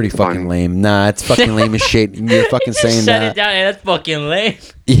know. It's pretty fucking lame. Nah, it's fucking lame as shit. You're fucking saying that. Shut it down. Hey, that's fucking lame.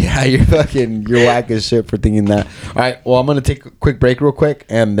 Yeah, you're whack as shit for thinking that. All right, well, I'm gonna take a quick break real quick,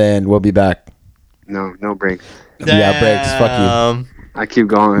 and then we'll be back. No breaks. Yeah, breaks. Fuck you. I keep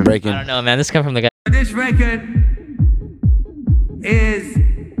going. Breaking. I don't know, man. This comes from the guy. This record is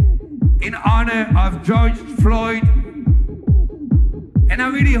in honor of George Floyd, and I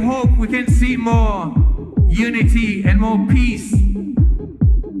really hope we can see more unity and more peace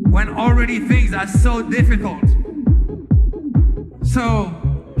when already things are so difficult. So,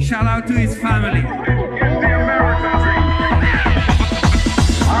 shout out to his family.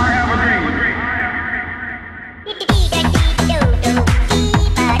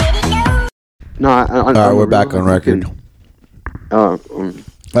 No, all right, we're back on record.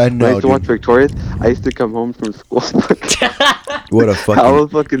 I know. used to watch Victorious. I used to come home from school. What a fucking. I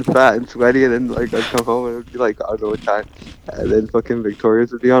was fucking fat and sweaty, and then like I'd come home and it'd be like I don't know what time, and then fucking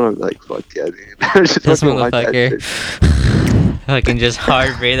Victorious would be on. I'm like, fuck yeah, dude. Just This fucking watch that motherfucker. shit. Fucking just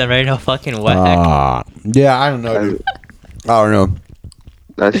hard breathing right now. Fucking whack. Yeah, I don't know, dude. I don't know.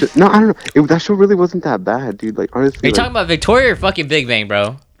 That shit, no, I don't know. That show really wasn't that bad, dude. Like honestly. Are you talking about Victoria or fucking Big Bang,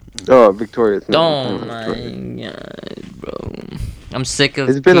 bro? Oh, Victorious. Oh my god, bro. I'm sick of.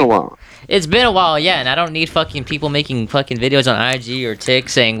 It's been a while. It's been a while, yeah, and I don't need fucking people making fucking videos on IG or Tik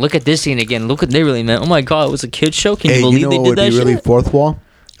saying, "Look at this scene again. Look what they really meant." Oh my god, it was a kids show. Can you believe they did that would be shit? really fourth wall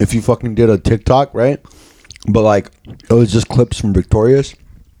if you fucking did a TikTok, right? But like it was just clips from Victorious,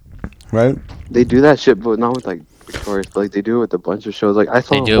 right? They do that shit, but not with like Victorious. But like they do it with a bunch of shows. Like I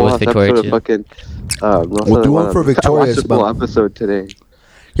saw They a do it whole with Victoria, episode of fucking. We'll do one for Victorious, I watched the whole episode today.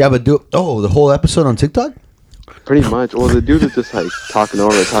 Yeah, but the whole episode on TikTok? Pretty much. Well, the dude was just like talking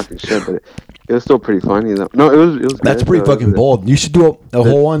shit, but it was still pretty funny though. No, it was. That's good, pretty fucking bold. You should do a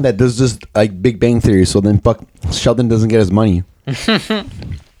whole one that does just like Big Bang Theory, so then Sheldon doesn't get his money.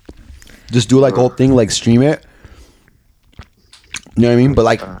 Just do like a whole thing, like stream it. You know what I mean? But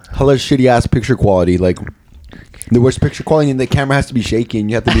like hella shitty ass picture quality, like the worst picture quality, and the camera has to be shaky, and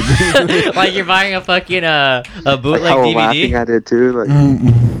you have to be like you're buying a fucking a bootleg like how DVD. Laughing at it too, like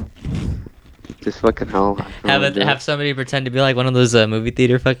just fucking hell. Have somebody pretend to be like one of those movie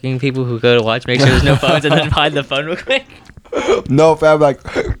theater fucking people who go to watch, make sure there's no phones, and then hide the phone real quick. No, fam, like.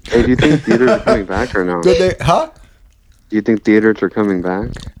 Hey, do you think theaters are coming back or no? Do you think theaters are coming back?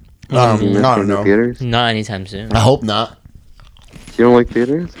 I don't know. Theaters? Not anytime soon. I hope not. You don't like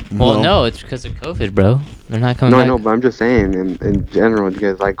theaters? Well, no, it's because of COVID, bro. They're not coming No, back. I know, but I'm just saying, in general, you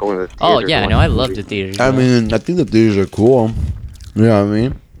guys like going to the theater? Oh, yeah, no, I love the theaters. I mean, I think the theaters are cool. You know what I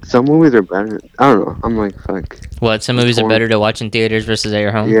mean? Some movies are better. I don't know. I'm like, fuck. What, some movies are better to watch in theaters versus at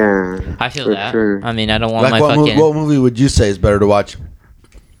your home? Yeah. I feel for that. Sure. I mean, I don't want Like my fucking... what movie would you say is better to watch?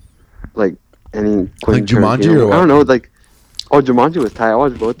 Like, any... Like Jumanji or what? I don't know, like... Oh, Jumanji was tight. I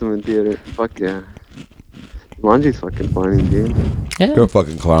watched both of them in theater. Fuck yeah. Jumanji's fucking funny, dude. Yeah. You're a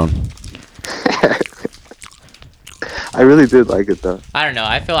fucking clown. I really did like it, though. I don't know.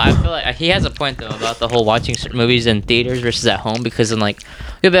 I feel like he has a point though about the whole watching certain movies in theaters versus at home, because then like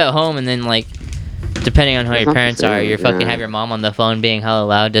you'll be at home and then like depending on how your parents are, you fucking have your mom on the phone being hella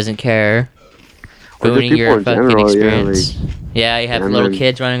loud, doesn't care, ruining your fucking experience. Yeah, you have little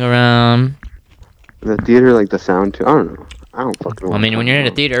kids running around. In the theater, like the sound too. I don't know. I don't fucking know. I mean, when you're in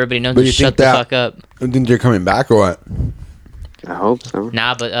a theater, everybody knows But to you shut think the that- fuck up. You think they're coming back or what? I hope so.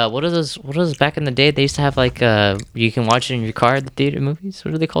 Nah, but what are those back in the day? They used to have like you can watch it in your car at the theater movies.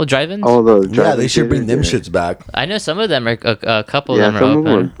 What are they called? Drive-ins? Oh, those Yeah, they should bring them shits back. I know some of them are a couple Yeah, of them some are of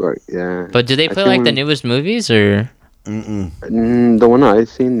open. them are, yeah. But do they I play think like the when- newest movies or? The one I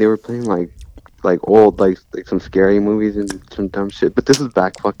seen, they were playing like old, like some scary movies and some dumb shit. But this is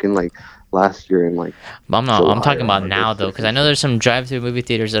back fucking like last year and like. I'm talking about now though, because I know there's some drive-through movie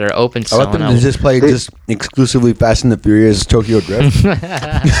theaters that are open I still. want them to just play just exclusively Fast and the Furious Tokyo Drift.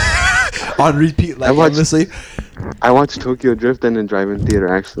 on repeat. Like honestly, I watched Tokyo Drift in a drive-in theater.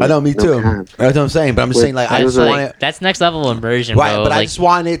 Actually, I know, me too. That's what I'm saying. But I'm just saying, like, I just want it. That's next level immersion, Right, bro. but I just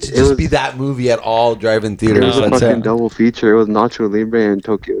want it to just be that movie at all drive-in theaters. It was a fucking double feature. It was Nacho Libre and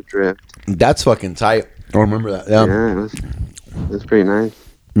Tokyo Drift. That's fucking tight. I remember that. Yeah, it was pretty nice.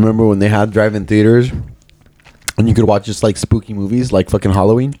 Remember when they had drive-in theaters and you could watch just like spooky movies, like fucking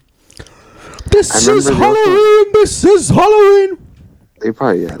Halloween? This is Halloween. This is Halloween. They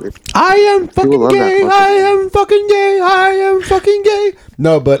probably, I am fucking gay. I am fucking gay. I am fucking gay.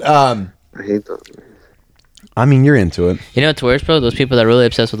 No, but I hate those movies. I mean, you're into it. You know what's worse, bro? Those people that are really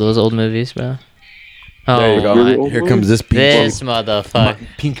obsessed with those old movies, bro. Oh, there you go. Here comes this pink. This motherfucker.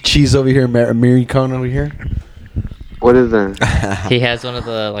 Pink cheese over here. Mary Cone over here. What is that? He has one of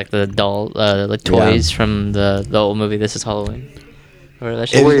the like the doll like toys from the old movie. This is Halloween.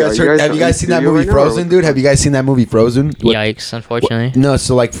 Have you guys seen that movie Frozen, dude? Have you guys seen that movie Frozen? Yikes! Unfortunately, no.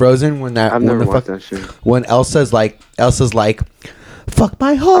 So like Frozen, when Elsa's like, fuck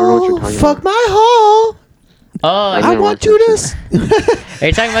my hole, fuck my hole. Oh, I want you to. Are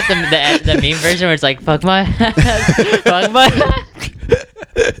you talking about the meme version where it's like fuck my, fuck my,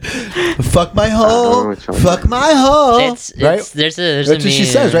 fuck my hole, fuck my hole? Right? There's that's what she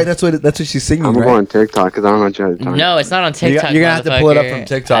says, right? That's what she's singing. I'm right? going on TikTok because I don't know what you're talking. No, it's not on TikTok. You're gonna have to pull it up from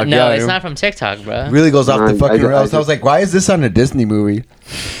TikTok. No, it's not from TikTok, bro. Really goes off the fucking rails. I was like, why is this on a Disney movie?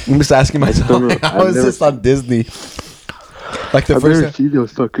 I'm just asking myself, like, how is this on Disney? Like the I've first. never seen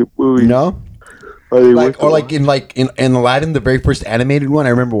those fucking movies. No. Like in Aladdin, the very first animated one, I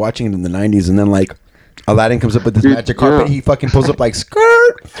remember watching it in the 90s, and then like Aladdin comes up with this magic carpet, he fucking pulls up like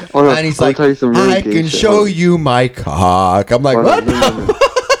skirt, and he's like, I can show you my cock. I'm like, what the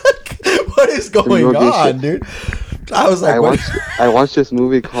fuck? What is going on, dude? I was like, I watched this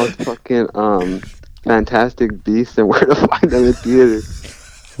movie called fucking Fantastic Beasts and Where to Find Them in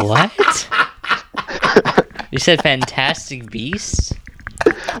Theaters. What? You said Fantastic Beasts?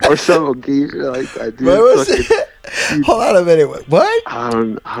 Or some geezer like that, dude. What was it? Hold on a minute. What? I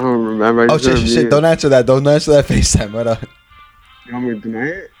don't remember. Oh shit! Don't answer that. Don't answer that FaceTime. What up? You want me to deny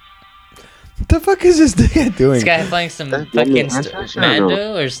it? What the fuck is this nigga doing? This guy playing some fucking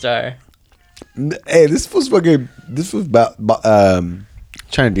Mando or Star? Hey, this was about trying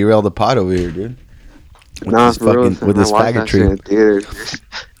to derail the pod over here, dude. With nah, for real. With this faggotry.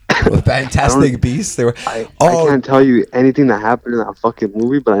 With Fantastic Beasts, they were. I can't tell you anything that happened in that fucking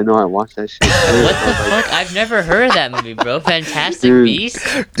movie, but I know I watched that shit. What the fuck? I've never heard of that movie, bro. Fantastic Beasts?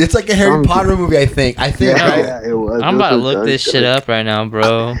 It's like a Harry Potter movie, I think. Right? Yeah, it was. I'm about to look this shit up right now,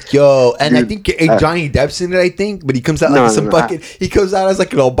 bro. Yo, and I think Johnny Depp's in it, I think, but he comes out like he comes out as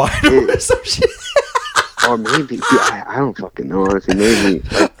like an albino or some shit. Or maybe, dude, I don't fucking know. Honestly, maybe.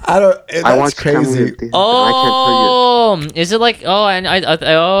 Like, I watched crazy. Oh, is it like? Oh, and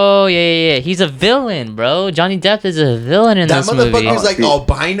yeah. He's a villain, bro. Johnny Depp is a villain in this movie. That motherfucker's like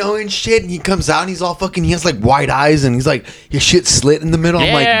albino and shit, and he comes out and he's all fucking. He has like white eyes and he's like his shit slit in the middle.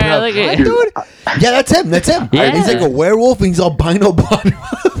 I'm like, bro, what, dude? Yeah, that's him. That's him. Yeah. He's like a werewolf and he's albino blonde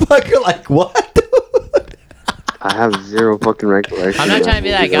motherfucker. Like what? I have zero fucking recollection. I'm not trying to be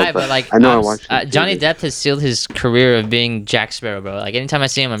that guy, but like, I know I watched Johnny Depp has sealed his career of being Jack Sparrow, bro. Like anytime I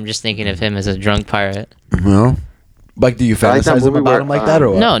see him, I'm just thinking of him as a drunk pirate. No, like, do you fantasize about him like that or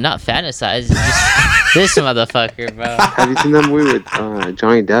what? No, not fantasize. Just this motherfucker, bro. Have you seen that movie with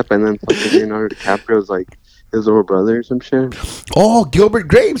Johnny Depp and then fucking Leonardo DiCaprio's like his little brother or some shit? Oh, Gilbert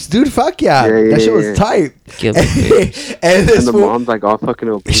Grapes, dude. Fuck yeah. That shit was tight. Gilbert Grapes. and the mom's like all fucking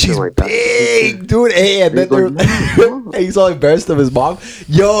obese. She's like big, that. dude. Hey, and then he's all embarrassed of his mom.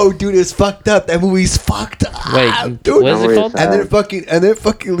 Yo, dude, it's fucked up. That movie's fucked up. Wait, dude. what is it called? And then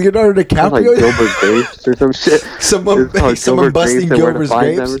fucking Leonardo DiCaprio. Like Gilbert Grapes or some shit. someone busting Gilbert's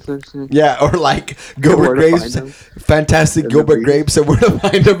grapes. Yeah, or like Gilbert Grapes, Fantastic Gilbert Grapes, and where to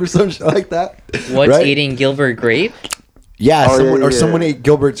find them or some shit like that. What's eating Gilbert Grape? Yeah, someone ate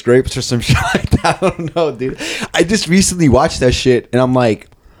Gilbert's grapes or some shit like that. I don't know, dude. I just recently watched that shit, and I'm like,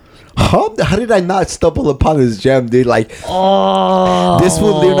 how did I not stumble upon this gem, dude? Like, this with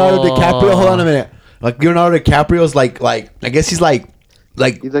Leonardo DiCaprio. Hold on a minute. Like Leonardo DiCaprio's like I guess he's like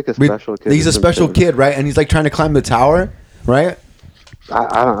he's like a special kid. He's a special kid, right? And he's like trying to climb the tower, right?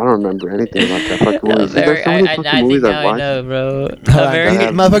 I don't remember anything about that fucking movie. I think now I know, bro.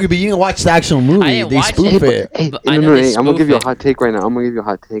 Motherfucker, but you didn't watch the actual movie. They spoof it. Hey, I'm gonna give you a hot take right now.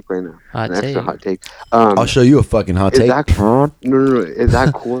 An extra hot take. I'll show you a fucking hot take. No. Is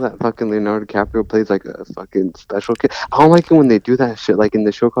that cool that fucking Leonardo DiCaprio plays like a fucking special kid? I don't like it when they do that shit. Like in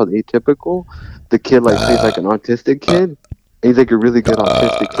the show called Atypical, the kid like plays like an autistic kid. And he's like a really good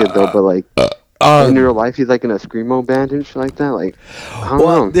autistic kid though, but like in real life, he's like in a screamo band and shit like that. Like, I don't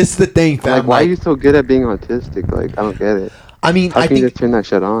know. This is the thing, fam. Like, why are you so good at being autistic? Like, I don't get it. I mean, How can you just turn that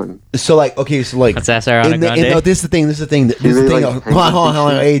shit on? So, like, okay, so like, let's ask Ariana Grande. no, this is the thing. This is the thing. This is the thing. Hold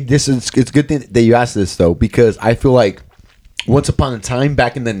on. Hey, it's a good thing that you asked this though, because I feel like once upon a time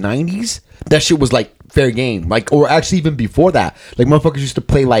back in the 90s, that shit was like fair game. Like, or actually even before that, like motherfuckers used to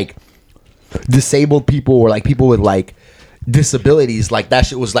play like disabled people or like people with like disabilities. Like that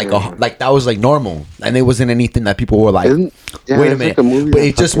shit was like like that was like normal, and it wasn't anything that people were like, wait a minute. But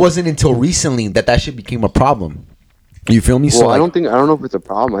it just wasn't until recently that shit became a problem. You feel me? Well, so like, I don't know if it's a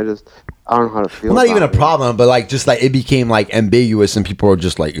problem. I don't know how to feel. Well, not even a problem, but like just like it became like ambiguous, and people were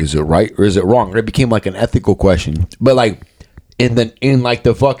just like, is it right or is it wrong? Or it became like an ethical question. But like in like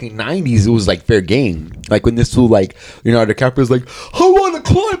the fucking 90s, it was like fair game. Like when this fool like DiCaprio's like, I want to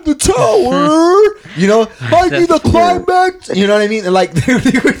climb the tower. I need the climax. You know what I mean? And like you know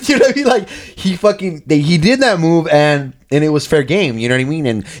what I mean? Like he did that move and it was fair game. You know what I mean?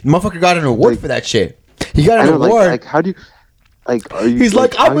 And the motherfucker got an award for that shit. He got an award. Like, how do you? Like, are you? He's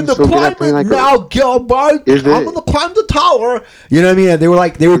like, I'm in the climate now, Gilbert. I'm gonna climb the tower. You know what I mean? And they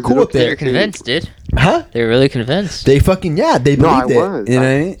were cool with it. They were convinced, dude. Huh? They were really convinced. They fucking they believed it. You know what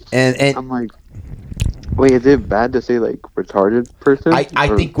I mean? And I'm like, wait, is it bad to say like retarded person? I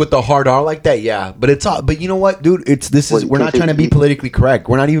think with the hard R like that, yeah. But it's all. But you know what, dude? We're not trying to be politically correct.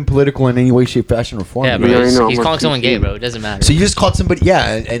 We're not even political in any way, shape, fashion, or form. Yeah, bro. He's calling someone gay, bro. It doesn't matter. So you just called somebody,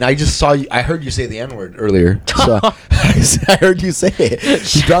 and I just saw you. I heard you say the N word earlier. So I heard you say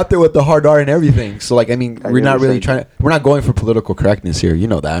it. You dropped it with the hard R and everything. So like, I mean, we're not really trying. We're not going for political correctness here. You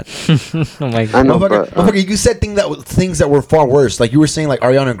know that. Oh my god. I know, motherfucker, you said things that were far worse. Like you were saying, like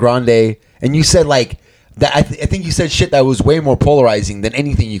Ariana Grande, and you said like. That I think you said shit that was way more polarizing than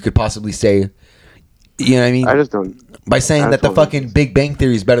anything you could possibly say. You know what I mean? I just don't. By saying that the fucking Big Bang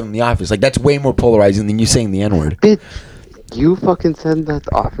Theory is better than The Office. Like, that's way more polarizing than you saying the N-word. Bitch, you fucking said that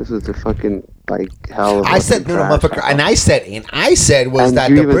The Office was a fucking, like, hell. I said, no, motherfucker. And I said was that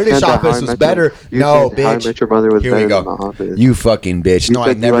the British Office was better. No, bitch. How I Met Your Mother was Here we better go. than The Office. You fucking bitch. No,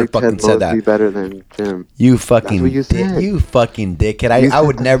 I never fucking said that. better than Jim. You fucking That's what you said. You fucking dickhead. I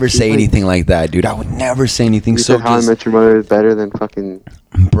would never say anything like that, dude. I would never say anything so How I Met Your Mother is better than fucking...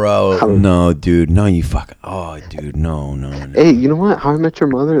 Bro, no, dude. No, you fuck. Oh, dude. No. Hey, you know what? How I Met Your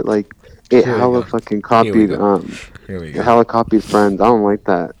Mother, like, it hella fucking copied, hella copied Friends. I don't like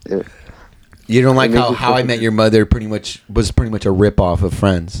that. You don't like how I Met Your Mother was pretty much a rip-off of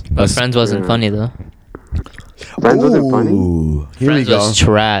Friends. But Friends wasn't funny, though. Friends wasn't funny? Here we Friends go. was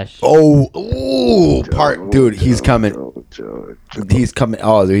trash. Dude, he's coming. He's coming.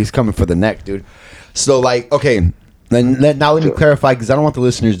 Oh, dude, he's coming for the neck, dude. So, like, okay. Now let me clarify, because I don't want the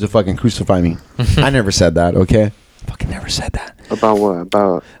listeners to fucking crucify me. I never said that, okay? Fucking never said that. About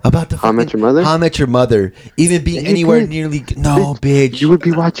what? About the How I Met Your Mother? How I Met Your Mother. Even being anywhere nearly... No, bitch. You would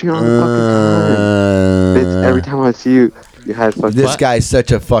be watching all the fucking time. Bitch, every time I see you, you had fucking... This guy's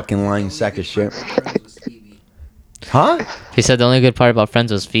such a fucking lying sack of shit. Huh? He said the only good part about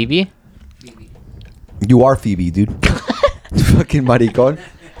Friends was Phoebe? You are Phoebe, dude. Fucking maricon.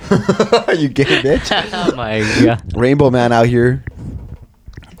 You gay bitch. Oh my god. Rainbow Man out here.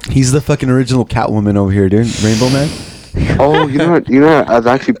 He's the fucking original Catwoman over here, dude. Rainbow Man. Oh, you know what I was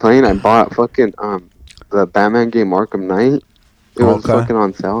actually playing? I bought fucking the Batman game Arkham Knight. It was fucking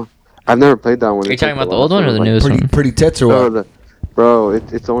on sale. I've never played that one. Are you talking about the old one or the newest one? Pretty tits or what? Bro,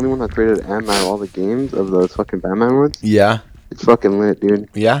 it's the only one that's rated M out of all the games of those fucking Batman ones. Yeah. It's fucking lit, dude.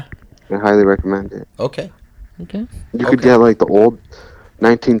 Yeah? I highly recommend it. Okay. You could get like the old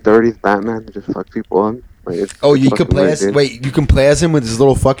 1930s Batman to just fuck people up. Like, you could play as... Wait, you can play as him with his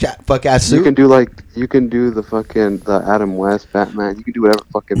little fuck ass suit? You can do the Adam West Batman. You can do whatever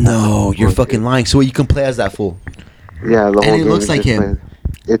fucking... No, you're fucking lying. So you can play as that fool? Yeah, the whole game. And it looks like him.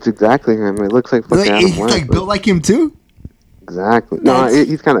 It's exactly him. It looks like fucking Adam West. He's like built like him too? Exactly. No,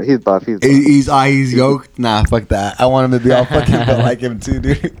 he's buff. He's yoked. Nah, fuck that. I want him to be all fucking built like him too,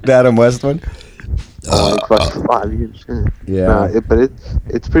 dude. The Adam West one. Like fucking spotty and shit. Yeah. But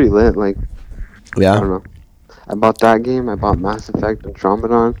it's pretty lit. Like, yeah. I don't know. I bought that game. I bought Mass Effect and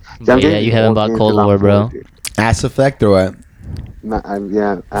Andromeda. Yeah, you haven't bought Cold War, bro. Ass Effect or what?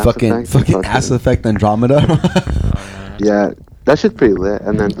 Yeah. Fucking Ass Effect Andromeda. Yeah. That shit's pretty lit.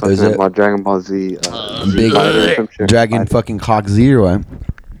 And then fucking about Dragon Ball Z. Big Dragon fucking Cock Z or what?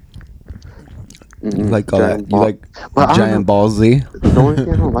 You like all that? You like Giant Ball Z? The only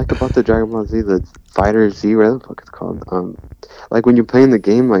thing I don't like about the Dragon Ball Z, the Fighter Z, whatever the fuck it's called. Like when you're playing the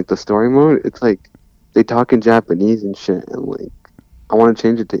game, like the story mode, it's like they talk in Japanese and shit, and like I want to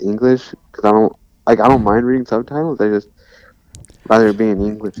change it to English because I don't mind reading subtitles. rather be in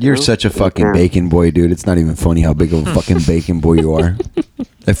English. You're such a fucking bacon boy, dude. It's not even funny how big of a fucking bacon boy you are.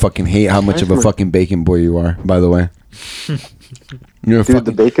 I fucking hate how much of a fucking bacon boy you are, by the way. You're a Dude, fucking...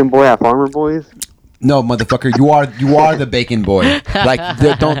 the bacon boy at Farmer Boys? No, motherfucker, you are the bacon boy. Like,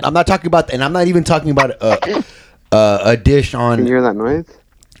 I'm not talking about, and I'm not even talking about a dish on... Can you hear that noise?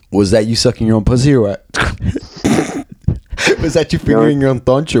 Was that you sucking your own pussy or what? Was that you fingering your own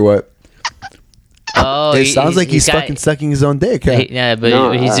thunch or what? Oh, it sounds like he's fucking sucking his own dick. Huh? Yeah, but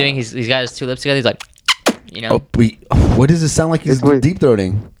no, he's got his two lips together. He's like, you know. What does it sound like? He's deep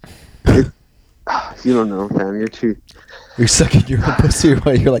throating. You don't know, fam. You're sucking your own pussy or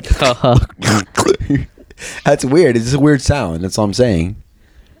what? You're like. That's weird. It's just a weird sound. That's all I'm saying.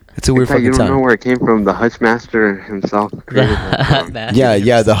 It's a weird fucking sound. You don't know where it came from. The Hutch Master himself created it.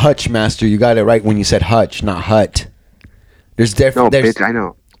 Yeah, the Hutch Master. You got it right when you said Hutch, not Hut. There's definitely. No, bitch, I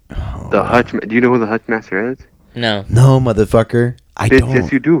know. The Hutch. Do you know who the Hutch Master is? No. No, motherfucker. I don't.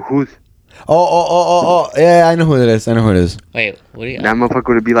 Yes, you do. Who's? Oh. Yeah, I know who it is. Wait, what do you? That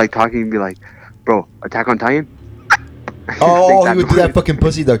motherfucker would be like talking and be like, bro, Attack on Titan? Oh, he would do that fucking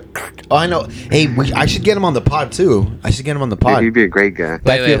pussy. Oh, I know. Hey, I should get him on the pod too. Yeah, he'd be a great guy.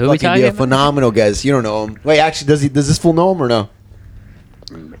 Wait, who we talking about? Phenomenal guest. You don't know him. Wait, actually, does this fool know him or no?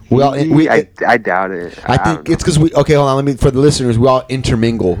 I doubt it. I think it's because we. Okay, hold on. For the listeners, we all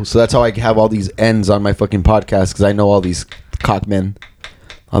intermingle. So that's how I have all these ends on my fucking podcast because I know all these cockmen,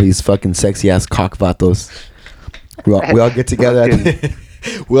 all these fucking sexy ass cockvatos. We all get together.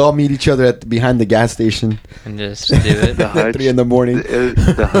 We all meet each other behind the gas station and just do it. At 3 a.m.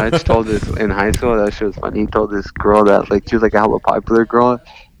 The Hutch told this in high school. That shit was funny. He told this girl that she was like a hella popular girl,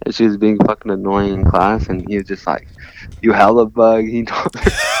 and she was being fucking annoying in class, and he was just like, "You hella bug." He told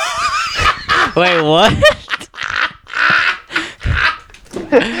her. Wait, what?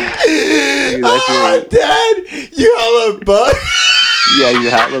 Oh, Dad, you hella bug. Yeah, you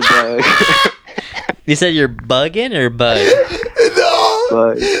hella bug. You said you're bugging or bug? No.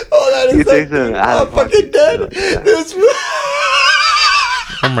 Bug. Oh, that is so I'm fucking dead.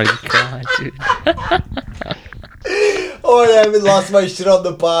 Oh my god, dude. Oh, I haven't lost my shit on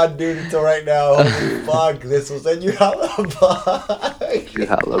the pod, dude, until right now. Holy fuck, this was a you hella bug. You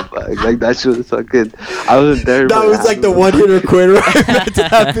hella bug. Like, that shit was fucking... I wasn't there. That was like the one-hitter quitter I meant to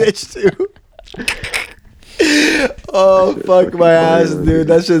that bitch, too. Oh, fuck my ass, dude.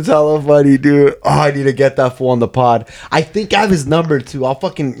 That shit's hella funny, dude. Oh, I need to get that fool on the pod. I think I have his number, too. I'll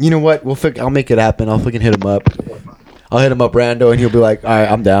fucking... You know what? I'll make it happen. I'll fucking hit him up. I'll hit him up rando, and he'll be like, all right,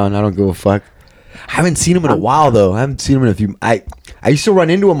 I'm down. I don't give a fuck. I haven't seen him in a while, though. I haven't seen him in a few... I used to run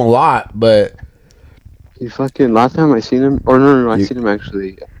into him a lot, but... He fucking... Last time I seen him... Or no. I seen him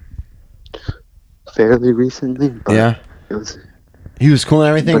actually... fairly recently. But yeah? He was cool and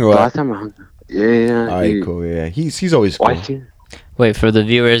everything, or what? Last time I hung out... Yeah. Alright, cool, yeah. He's always cool. Wait, for the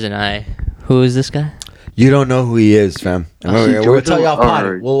viewers and I... Who is this guy? You don't know who he is, fam. We'll tell you off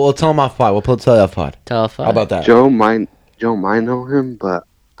pod. We'll tell him off pod. We'll tell you off pod. Tell off pod. How about that? Joe might know him, but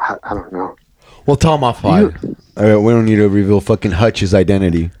I don't know. We'll tell him off pod. Alright, we don't need to reveal fucking Hutch's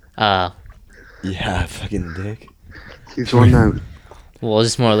identity. Yeah, fucking dick. He's one that... Well,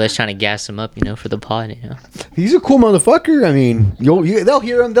 just more or less trying to gas him up, for the pod, He's a cool motherfucker. I mean, they'll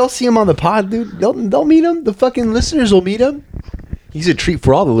hear him. They'll see him on the pod, dude. They'll meet him. The fucking listeners will meet him. He's a treat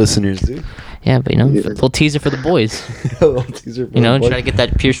for all the listeners, dude. Yeah, but a little teaser for the boys. A little teaser for the boys. Try to get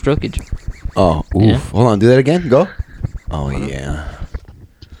that pure strokage. Oh, oof. Yeah. Hold on, do that again. Go. Oh, yeah.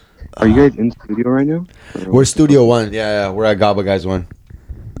 Are you guys in studio right now? We're Studio 1. Yeah. We're at Gaba Guys 1.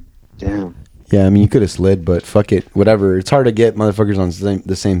 Damn. Yeah, I mean, you could have slid, but fuck it. Whatever. It's hard to get motherfuckers on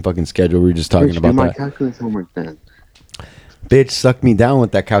the same fucking schedule. We were just talking about my that. calculus homework then. Bitch, suck me down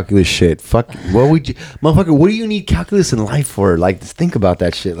with that calculus shit. Fuck. What would you... Motherfucker, what do you need calculus in life for? Like, just think about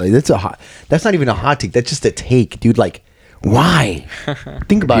that shit. Like, that's not even a hot take. That's just a take, dude. Like, why?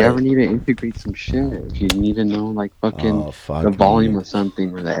 Think about it. If you ever need to integrate some shit, if you need to know, like, fucking the volume of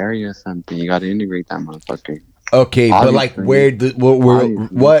something or the area of something, you got to integrate that motherfucker. Okay, obviously, but like,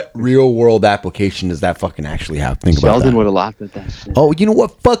 what real world application does that fucking actually have? Think about that. Sheldon would have laughed at that shit. Oh, you know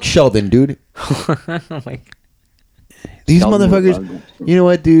what? Fuck Sheldon, dude. These motherfuckers. You know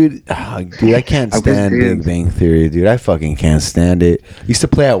what, dude? Oh, dude, I can't stand Big Bang Theory, dude. I fucking can't stand it. I used to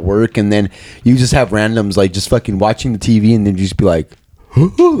play at work, and then you just have randoms like just fucking watching the TV, and then you just be like,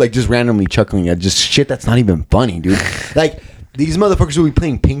 like just randomly chuckling at just shit that's not even funny, dude. Like. These motherfuckers will be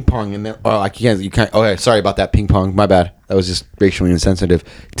playing ping pong and then you can't. Okay, sorry about that ping pong. My bad. That was just racially insensitive.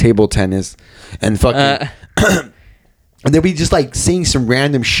 Table tennis and fucking. And they'll be just like saying some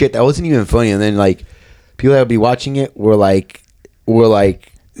random shit that wasn't even funny, and then like people that would be watching it were like,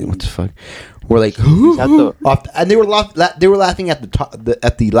 what the fuck? were like, and they were laughing at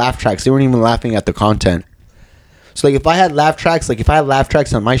the laugh tracks. They weren't even laughing at the content. So like if I had laugh tracks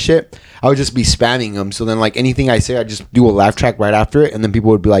on my shit, I would just be spamming them. So then like anything I say, I just do a laugh track right after it, and then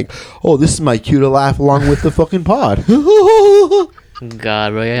people would be like, "Oh, this is my cue to laugh along with the fucking pod."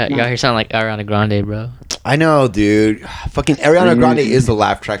 God, bro, y'all here sound like Ariana Grande, bro. I know, dude. Fucking Ariana Grande is the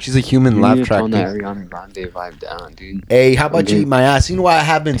laugh track. She's a human laugh track. Tone that Ariana Grande vibe down, dude. Hey, how about you eat my ass? You know what? I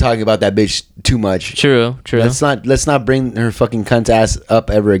have been talking about that bitch too much. True. Let's not bring her fucking cunt ass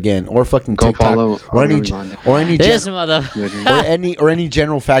up ever again, or fucking Go TikTok, follow or any This mother. or any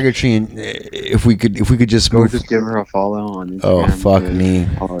general faggotry. And if we could just move. Just give her a follow on Instagram. Oh fuck me.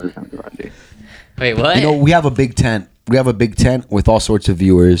 Follow Ariana Grande. Wait, what? You know, we have a big tent. We have a big tent with all sorts of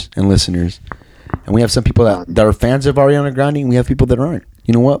viewers and listeners. And we have some people that are fans of Ariana Grande, and we have people that aren't.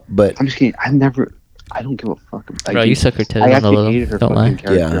 You know what? But I'm just kidding. I don't give a fuck. Bro, you suck her titties I on the actually little. hated her Don't fucking lie.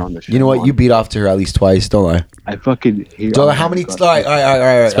 character yeah, on the show. you know what? You beat off to her at least twice. Don't lie. I fucking hate So how many? All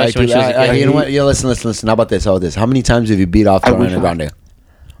right. Especially when she was a kid. You know what? Yeah, listen. How about this? How many times have you beat off to Ariana Grande?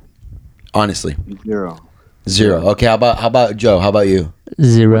 Honestly, zero. Okay. How about Joe? How about you?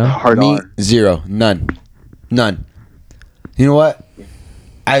 0. Hard Me, R. 0. None. You know what?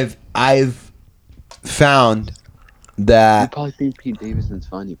 I've found You that. probably think Pete Davidson's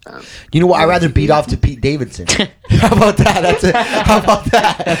funny, fam. You know what? I'd rather beat off to Pete Davidson. How about that? That's it. How about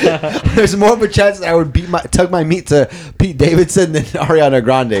that? There's more of a chance that I would tug my meat to Pete Davidson than Ariana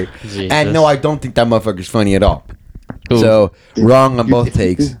Grande. Jesus. And no, I don't think that motherfucker's funny at all. Ooh. So wrong on both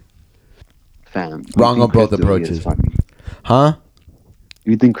takes. Fam. Wrong on Chris both D'Elia approaches. is funny. Huh?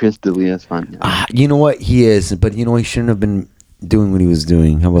 You think Chris D'Elia is funny? You know what? He is, but you know he shouldn't have been doing what he was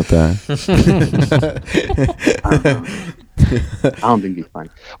doing. How about that? I don't think he's funny.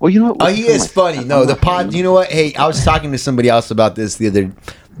 Well, you know what? Oh, he is funny. No, the pod. You know what? Hey, I was talking to somebody else about this the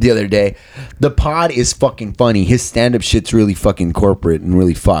other day. The pod is fucking funny. His stand-up shit's really fucking corporate and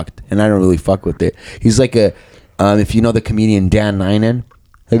really fucked, and I don't really fuck with it. He's like a, if you know the comedian Dan Ninen,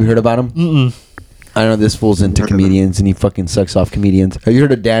 have you heard about him? Mm-mm. I know this fool's into comedians and he fucking sucks off comedians. Have you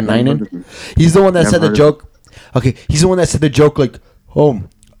heard of Dan Ninen? He's the one that said the joke. Okay, he's the one that said the joke like, well,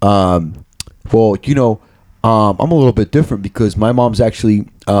 you know, I'm a little bit different because my mom's actually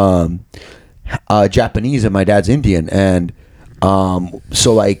Japanese and my dad's Indian, and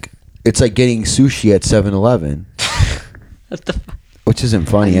so like it's like getting sushi at 7-Eleven. What the fuck? Which isn't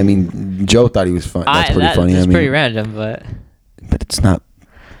funny. I mean, Joe thought he was funny. That's pretty funny. That's I mean, pretty random, but it's not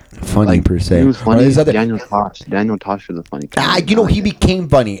funny like, per se. He was funny. Well, Daniel Tosh was a funny guy. you know, he became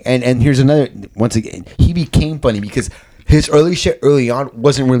funny, and here's another. Once again, he became funny because his early shit early on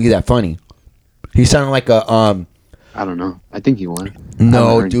wasn't really that funny. He sounded like a I don't know. I think he won.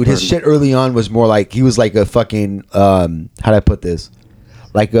 No, dude, his shit early on was more like he was like a fucking how do I put this?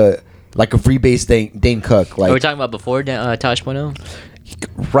 Like a freebase Dane Cook. Like are we talking about before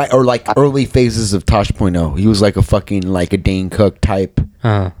Tosh.0? Right, or like early phases of Tosh.0. He was like a fucking like a Dane Cook type.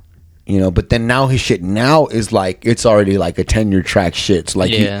 Huh. You know, but then now his shit now is like it's already like a 10-year track shit. So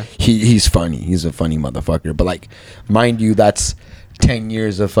like Yeah. he's funny. He's a funny motherfucker. But like, mind you, that's 10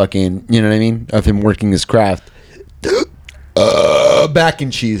 years of fucking, you know what I mean, of him working his craft. Back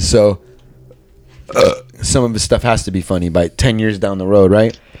and cheese. So some of his stuff has to be funny by 10 years down the road,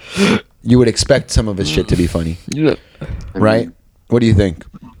 right? You would expect some of his shit to be funny. Yeah. Right? What do you think?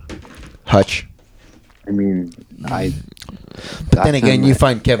 Hutch. I mean, But then again, you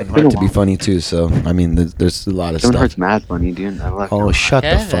find Kevin Hart to be funny too. So I mean, there's a lot of Kevin stuff. Hart's mad funny, dude. I like Oh, him. shut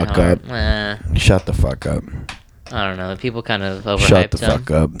the Kevin fuck Hart, up! Shut the fuck up! I don't know. People kind of overhyped Shut the him.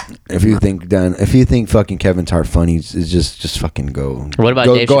 fuck up! If you think fucking Kevin Hart funny, is just fucking go. What about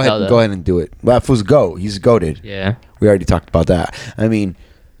go, Dave go Chappelle, ahead, though? go ahead and do it. Well, that fool's go. He's goated. Yeah. We already talked about that. I mean,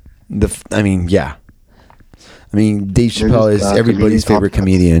 yeah. I mean, Dave Chappelle is everybody's favorite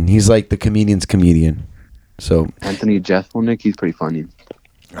comedian. He's like the comedian's comedian. So Anthony Jeselnik, he's pretty funny.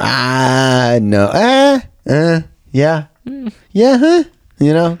 No, yeah, huh?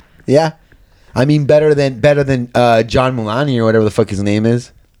 You know, yeah. I mean, better than John Mulaney or whatever the fuck his name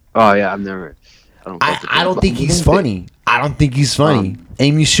is. Oh yeah, I don't think he's funny. I don't think he's funny.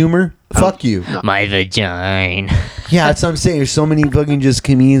 Amy Schumer, fuck you. My vagina. Yeah, that's what I'm saying. There's so many fucking just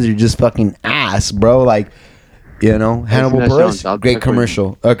comedians that are just fucking ass, bro. Like, you know, Hannibal Perez, great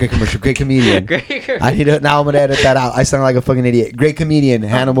commercial. Great comedian. I need to, now I'm gonna edit that out. I sound like a fucking idiot. Great comedian,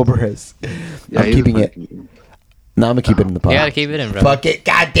 Hannibal Perez. Yeah, I'm keeping it. No, I'm gonna keep it in the pod. You gotta keep it in, bro. Fuck it,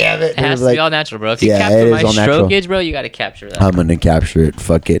 god damn it. It has to be all natural, bro. If you Yeah, it capture is my all natural. strokage, bro, you gotta capture that. I'm gonna capture it.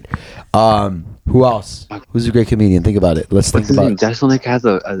 Fuck it. Who else? Who's a great comedian? Think about it. Let's think about it. Jeselnik has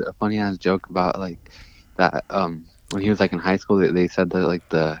a funny ass joke about like that when he was like in high school, they said that like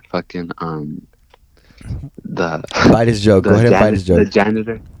the fucking the Bite his joke. Go ahead and bite his joke. The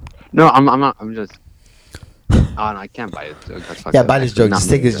janitor. No, I'm not. I'm just. Oh no, I can't bite his joke. Yeah, bite his joke. Just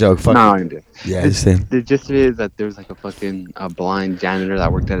take his joke. Fuck. No, I do. Yeah, just say. The gist of it is that there's like a fucking blind janitor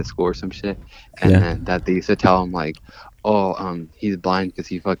that worked at a school or some shit, and then that they used to tell him like, oh, he's blind because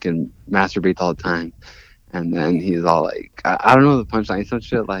he fucking masturbates all the time, and then he's all like, I don't know the punchline, some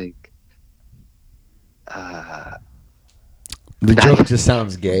shit like, the joke just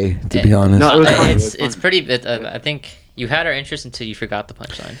sounds gay, to be honest. No, it's pretty. I think you had our interest until you forgot the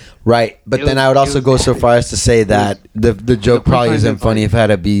punchline. Right, but then I would also go so far as to say that the joke probably isn't funny if it had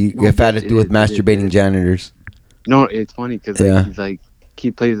to do with masturbating janitors. No, it's funny because he's like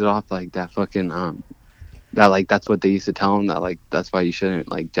he plays it off like that fucking that like that's what they used to tell him, that like that's why you shouldn't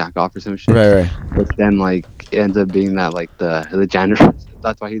like jack off or some shit. Right. But then like it ends up being that like the janitor.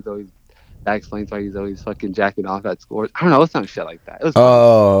 That's why he's always. That explains why he's always fucking jacking off at scores. I don't know, it's some shit like that. It was funny.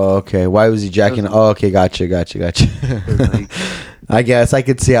 Okay. Why was he jacking? Okay, gotcha. Like, I guess I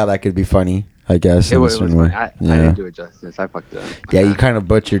could see how that could be funny. I guess it was funny. I didn't do it justice. I fucked it up. Yeah, you kind of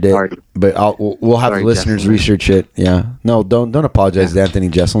butchered it. Sorry. But we'll have the listeners research it. Yeah. No, don't apologize to Anthony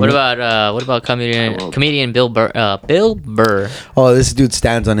Jesselman. What about comedian Bill Burr? Bill Burr. Oh, this dude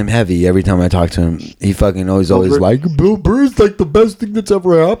stands on him heavy every time I talk to him. He fucking always like, Bill Burr's like the best thing that's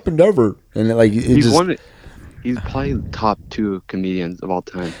ever happened ever. And like he's probably the top 2 comedians of all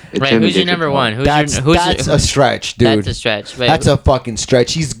time. Right, who's your number one? That's a stretch, dude. That's a stretch. Wait, that's a fucking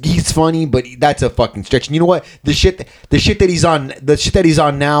stretch. He's funny, but that's a fucking stretch. And you know what? The shit that he's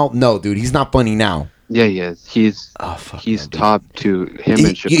on now. No, dude, he's not funny now. Yeah, he is. He's top 2. Him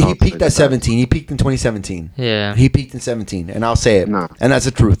and Chappelle. He peaked at 17. He peaked in 2017. Yeah, he peaked in 17, and I'll say it. No. And that's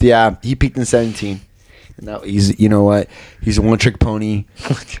the truth. Yeah, he peaked in 17. And now you know what? He's a one-trick pony.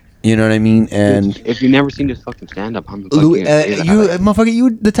 You know what I mean? And if you've never seen this fucking stand-up, I'm the you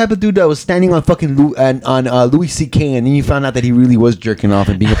the type of dude that was standing on fucking Louis C.K. and then you found out that he really was jerking off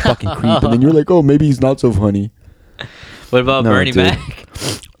and being a fucking creep, and then you're like, oh, maybe he's not so funny. What about Bernie Mac?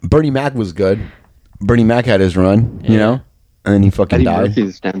 Bernie Mac was good. Bernie Mac had his run, you know, and then he fucking died.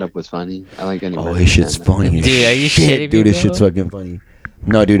 Murphy's stand-up was funny. I like Eddie Murphy's his shit's funny. Dude, are you shitting me? Dude, his shit's fucking funny.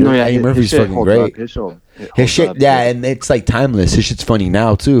 No, dude, Eddie Murphy's fucking great. His shit, yeah, and it's like timeless. His shit's funny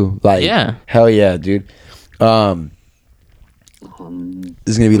now too. Like, yeah, hell yeah, dude. This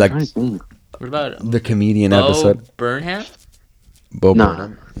is gonna be like, what about the comedian episode? Burnham?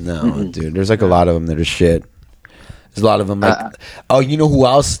 Burnham? No, dude. There's like a lot of them that are shit. There's a lot of them. Like, you know who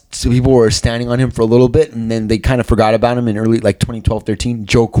else? So people were standing on him for a little bit, and then they kind of forgot about him in early like 2012, 13.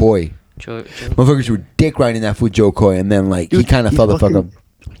 Joe Coy. Motherfuckers were dick riding that food, Joe Coy, and then like dude, he kind of fell the fuck up.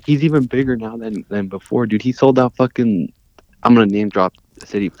 He's even bigger now than before, dude. He sold out fucking. I'm gonna name drop the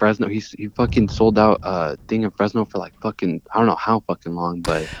city, Fresno. He fucking sold out a thing in Fresno for like fucking I don't know how fucking long,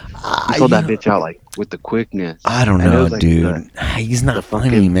 but he sold that bitch out like with the quickness. I don't know, like, dude. He's not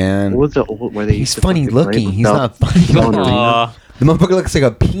funny, fucking, man. What was the old where they? He's funny looking. He's not funny. The motherfucker looks like a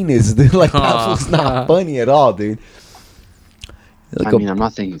penis. Dude. Like that was not funny at all, dude. Like I'm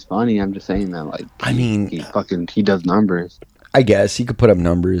not saying he's funny. I'm just saying that, like, he does numbers. I guess he could put up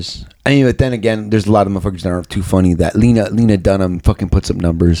numbers. I mean, but then again, there's a lot of motherfuckers that aren't too funny. That Lena Dunham fucking puts up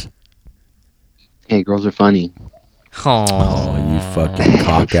numbers. Hey, girls are funny. Oh, you fucking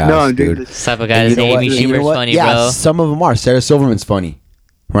cock ass, no, dude. This type of guy is Amy Schumer's funny, bro. Yeah, some of them are. Sarah Silverman's funny,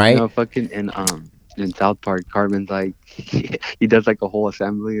 right? No, fucking in South Park, Cartman's like he does like a whole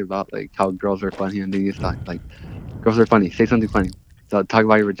assembly about like how girls are funny, and then he's like, girls are funny. Say something funny. So talk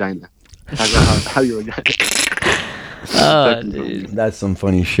about your vagina. Talk about how your vagina. Oh, dude. That's some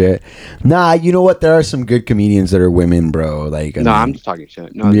funny shit. Nah, you know what? There are some good comedians that are women, bro. Like, I'm just talking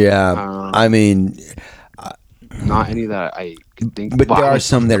shit. No, yeah, I mean, not any that I could think. But there are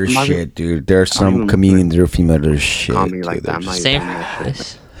some that are shit, dude. There are some comedians that are female that are shit. Like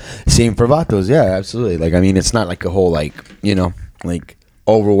that. Same for Vatos, yeah, absolutely. Like, I mean, it's not like a whole like, you know, like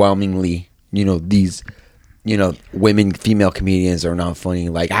overwhelmingly, you know, these, you know, women, female comedians are not funny.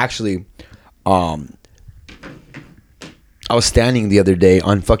 Like, actually, I was standing the other day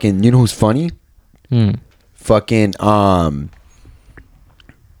on fucking, you know who's funny? Fucking Ellen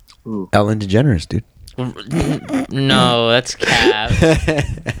DeGeneres, dude. No, that's cap.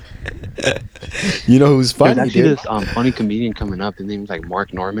 You know who's funny? There's actually this funny comedian coming up. His name's like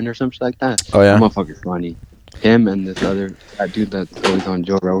Mark Norman or something like that. Oh yeah, that motherfucker's funny. Him and this other dude that's always on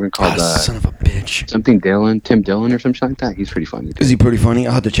Joe Rogan called son of a bitch, something Tim Dillon or something like that. He's pretty funny. Dude. Is he pretty funny?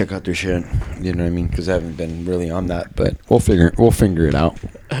 I'll have to check out their shit. You know what I mean? Because I haven't been really on that, but we'll figure it out.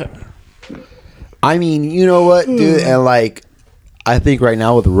 I mean, you know what, dude? And like, I think right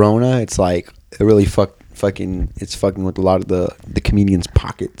now with Rona, it's like it really fucked it's fucking with a lot of the comedians'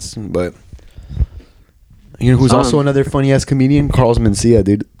 pockets. But you know who's also another funny ass comedian? Carlos Mencia,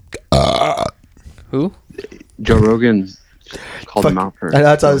 dude. Who? Joe Rogan called him out for.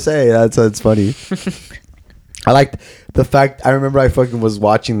 That's what I was saying. That's funny. I liked the fact. I remember I fucking was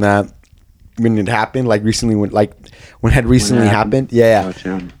watching that when it happened, like recently, when it had recently happened. Yeah.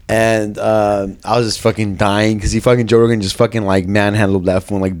 And I was just fucking dying because Joe Rogan just fucking like manhandled that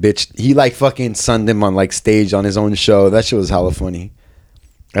phone, like bitch. He like fucking sunned him on like stage on his own show. That shit was hella funny.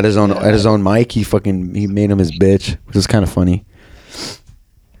 At his own mic, he made him his bitch, which was kind of funny.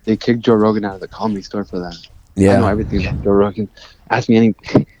 They kicked Joe Rogan out of the Comedy Store for that. Yeah. I know everything about Joe Rogan. Ask me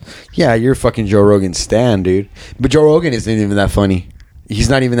anything. Yeah, you're fucking Joe Rogan stan, dude. But Joe Rogan isn't even that funny. He's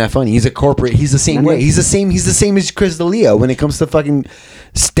not even that funny. He's a corporate. He's the same way. He's the same as Chris D'Elia. When it comes to fucking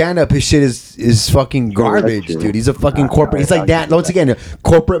stand up, his shit is fucking garbage, dude. He's a fucking corporate. He's like Dan. Once again, a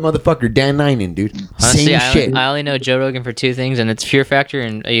corporate motherfucker. Dan Ninen, dude. Honestly, same shit. I only know Joe Rogan for two things, and it's Fear Factor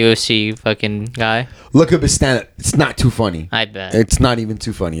and a UFC fucking guy. Look up his stand up. It's not too funny. I bet. It's not even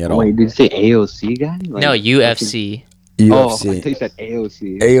too funny at all. Wait, did you say AOC guy? Like, no, UFC. UFC. Oh, I thought you said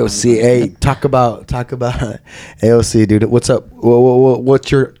AOC. AOC. Hey, talk about AOC, dude. What's up? What's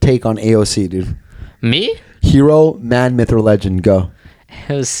your take on AOC, dude? Me? Hero, man, myth, or legend? Go.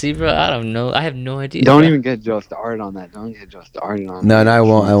 AOC, bro. I don't know. I have no idea. Don't even get Joe started on that. Don't get Joe started on No, that. no, I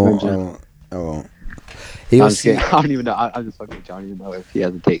won't. AOC. I don't even know. I'm just fucking. I don't even know if he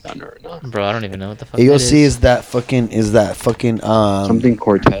has a take on her or not. Bro, I don't even know what the fuck AOC is that fucking something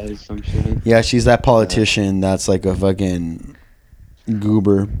Cortez, some shit. Yeah, she's that politician that's like a fucking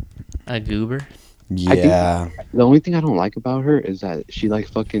goober. A goober? Yeah. The only thing I don't like about her is that she like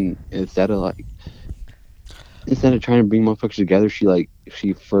fucking instead of trying to bring motherfuckers together,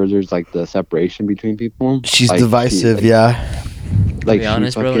 she furthers like the separation between people. She's like, divisive, yeah. Like, to be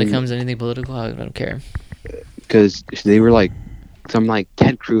honest, bro, when it comes to anything political, I don't care. Because they were like, some like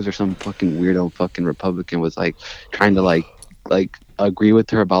Ted Cruz or some fucking weirdo fucking Republican was like trying to like agree with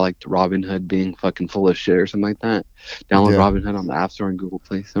her about like the Robin Hood being fucking full of shit or something like that. Download Robin Hood on the App Store and Google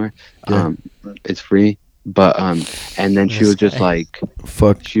Play Store. Yeah. It's free. But and then she was just like,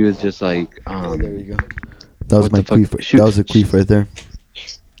 fuck. She was just like, there you go. That was my queef. That was a queef right there.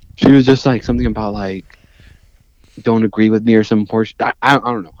 She was just like something about like, don't agree with me or some portion. I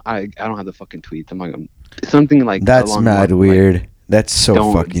don't know. I don't have the fucking tweets. I'm like something like that's mad weird. Like, that's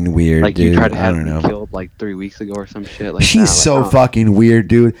so fucking weird, like, dude. You tried to have me killed like 3 weeks ago or some shit. Like she's so fucking weird,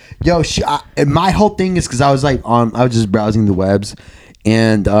 dude. Yo, my whole thing is because I was just browsing the webs,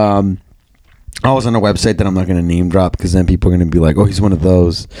 and I was on a website that I'm not gonna name drop because then people are gonna be like, oh, he's one of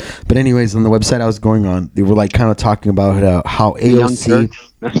those. But anyways, on the website I was going on, they were like kind of talking about how AOC.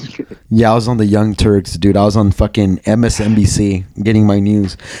 Yeah, I was on the Young Turks, dude. I was on fucking MSNBC getting my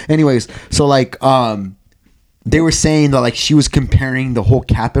news. Anyways, so like they were saying that like she was comparing the whole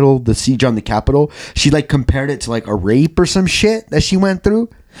Capitol, the siege on the Capitol. She like compared it to like a rape or some shit that she went through,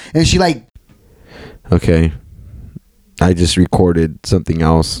 and she like. Okay, I just recorded something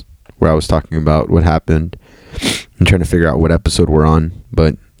else where I was talking about what happened. I'm trying to figure out what episode we're on,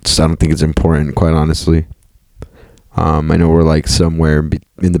 but I don't think it's important, quite honestly. I know we're like somewhere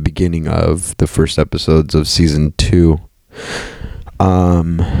in the beginning of the first episodes of season 2.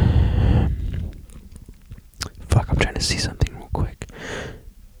 Fuck, I'm trying to see something real quick.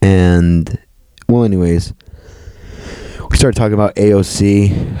 And, well, anyways, we started talking about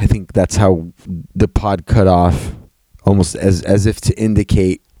AOC. I think that's how the pod cut off, almost as if to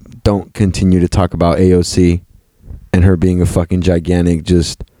indicate don't continue to talk about AOC and her being a fucking gigantic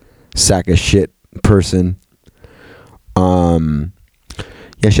just sack of shit person.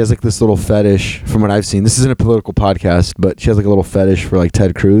 Yeah, she has like this little fetish from what I've seen. This isn't a political podcast, but she has like a little fetish for like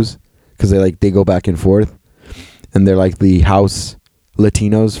Ted Cruz because they go back and forth, and they're like the House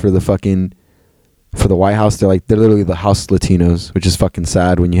Latinos for the White House. They're literally the House Latinos, which is fucking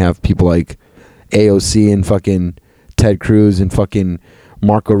sad when you have people like AOC and fucking Ted Cruz and fucking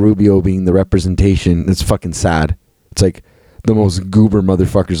Marco Rubio being the representation. It's fucking sad. It's like the most goober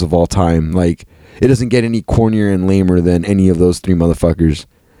motherfuckers of all time. Like, it doesn't get any cornier and lamer than any of those 3 motherfuckers.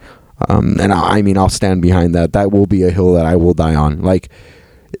 And I mean, I'll stand behind that. That will be a hill that I will die on. Like,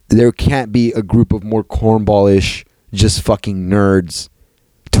 there can't be a group of more cornballish, just fucking nerds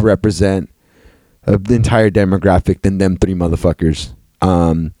to represent the entire demographic than them 3 motherfuckers.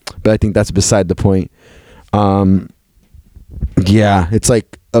 But I think that's beside the point. Yeah, it's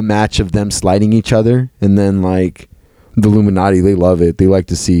like a match of them sliding each other, and then like the Illuminati, they love it. They like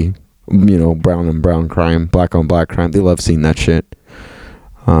to see, brown on brown crime, black on black crime. They love seeing that shit.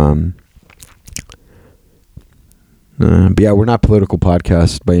 But yeah, we're not a political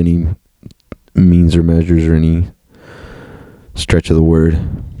podcast by means or measures or any stretch of the word.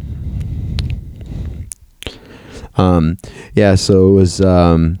 Yeah, so it was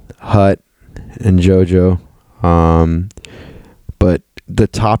Hut and JoJo, but the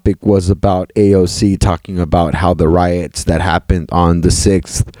topic was about AOC talking about how the riots that happened on the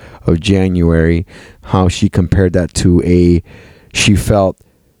 6th of January, how she compared that to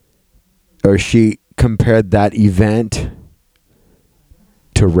she compared that event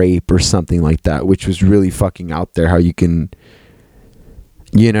to rape or something like that, which was really fucking out there. How you can,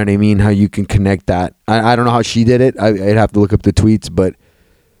 you know what I mean? How you can connect that. I don't know how she did it. I'd have to look up the tweets, but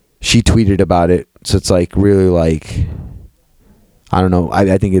she tweeted about it. So it's like really like, I don't know.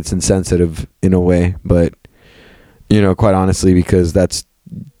 I think it's insensitive in a way, but you know, quite honestly, because that's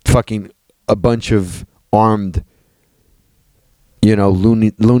fucking a bunch of armed, you know,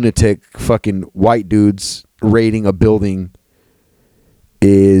 lunatic fucking white dudes raiding a building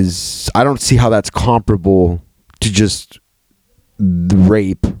I don't see how that's comparable to just the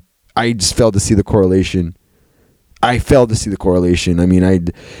rape. I just failed to see the correlation. I mean,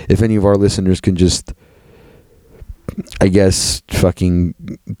 if any of our listeners can just, I guess, fucking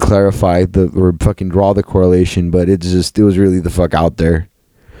clarify or fucking draw the correlation, but it was really the fuck out there.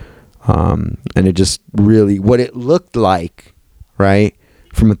 And it just really, what it looked like, right,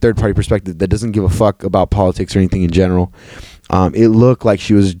 from a third party perspective that doesn't give a fuck about politics or anything in general, it looked like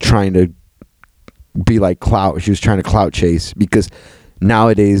she was trying to be like clout. She was trying to clout chase, because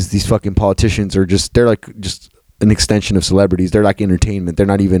nowadays these fucking politicians they're like just an extension of celebrities. They're like entertainment. They're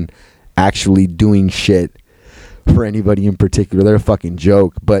not even actually doing shit for anybody in particular. They're a fucking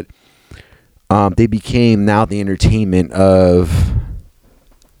joke. But they became now the entertainment of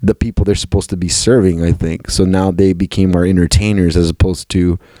the people they're supposed to be serving, I think. So now they became our entertainers as opposed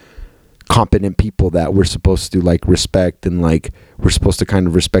to competent people that we're supposed to like respect, and like we're supposed to kind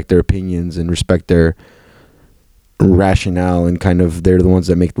of respect their opinions and respect their rationale, and kind of they're the ones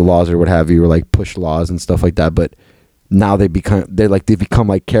that make the laws or what have you, or like push laws and stuff like that. But now they've become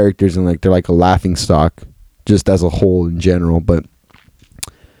like characters, and like they're like a laughing stock just as a whole in general. But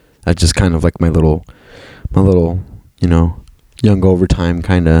that's just kind of like my little you know, Young Overtime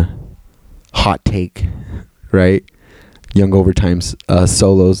kind of hot take, right? Young Overtime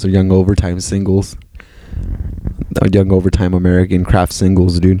solos or Young Overtime singles. Young Overtime American craft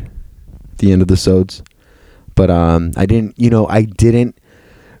singles, dude. At the end of the sods. But I didn't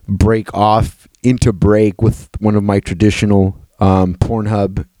break off into break with one of my traditional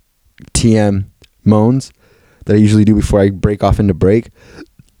Pornhub TM moans that I usually do before I break off into break.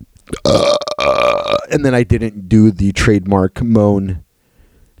 And then I didn't do the trademark moan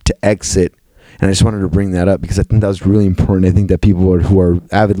to exit. And I just wanted to bring that up because I think that was really important. I think that people who are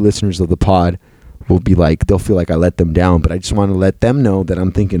avid listeners of the pod will be like, they'll feel like I let them down. But I just want to let them know that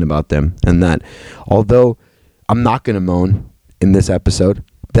I'm thinking about them. And that although I'm not going to moan in this episode,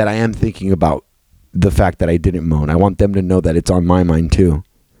 that I am thinking about the fact that I didn't moan. I want them to know that it's on my mind too.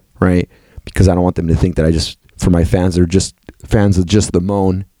 Right? Because I don't want them to think that I just, for my fans, they're just fans of just the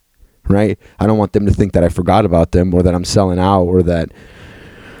moan. Right? I don't want them to think that I forgot about them, or that I'm selling out, or that,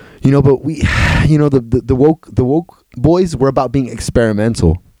 you know, but we, you know, the woke boys, we're about being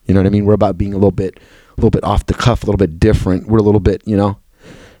experimental. You know what I mean? We're about being a little bit off the cuff, a little bit different. We're a little bit, you know,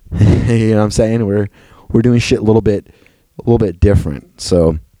 you know what I'm saying? We're doing shit a little bit different.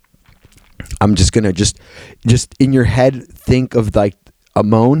 So I'm just gonna just in your head think of like a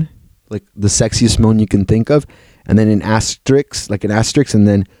moan, like the sexiest moan you can think of, and then an asterisk, and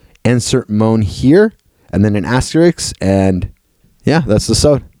then insert moan here, and then an asterisk, and yeah, that's the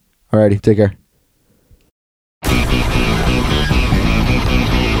sode. Alrighty, take care.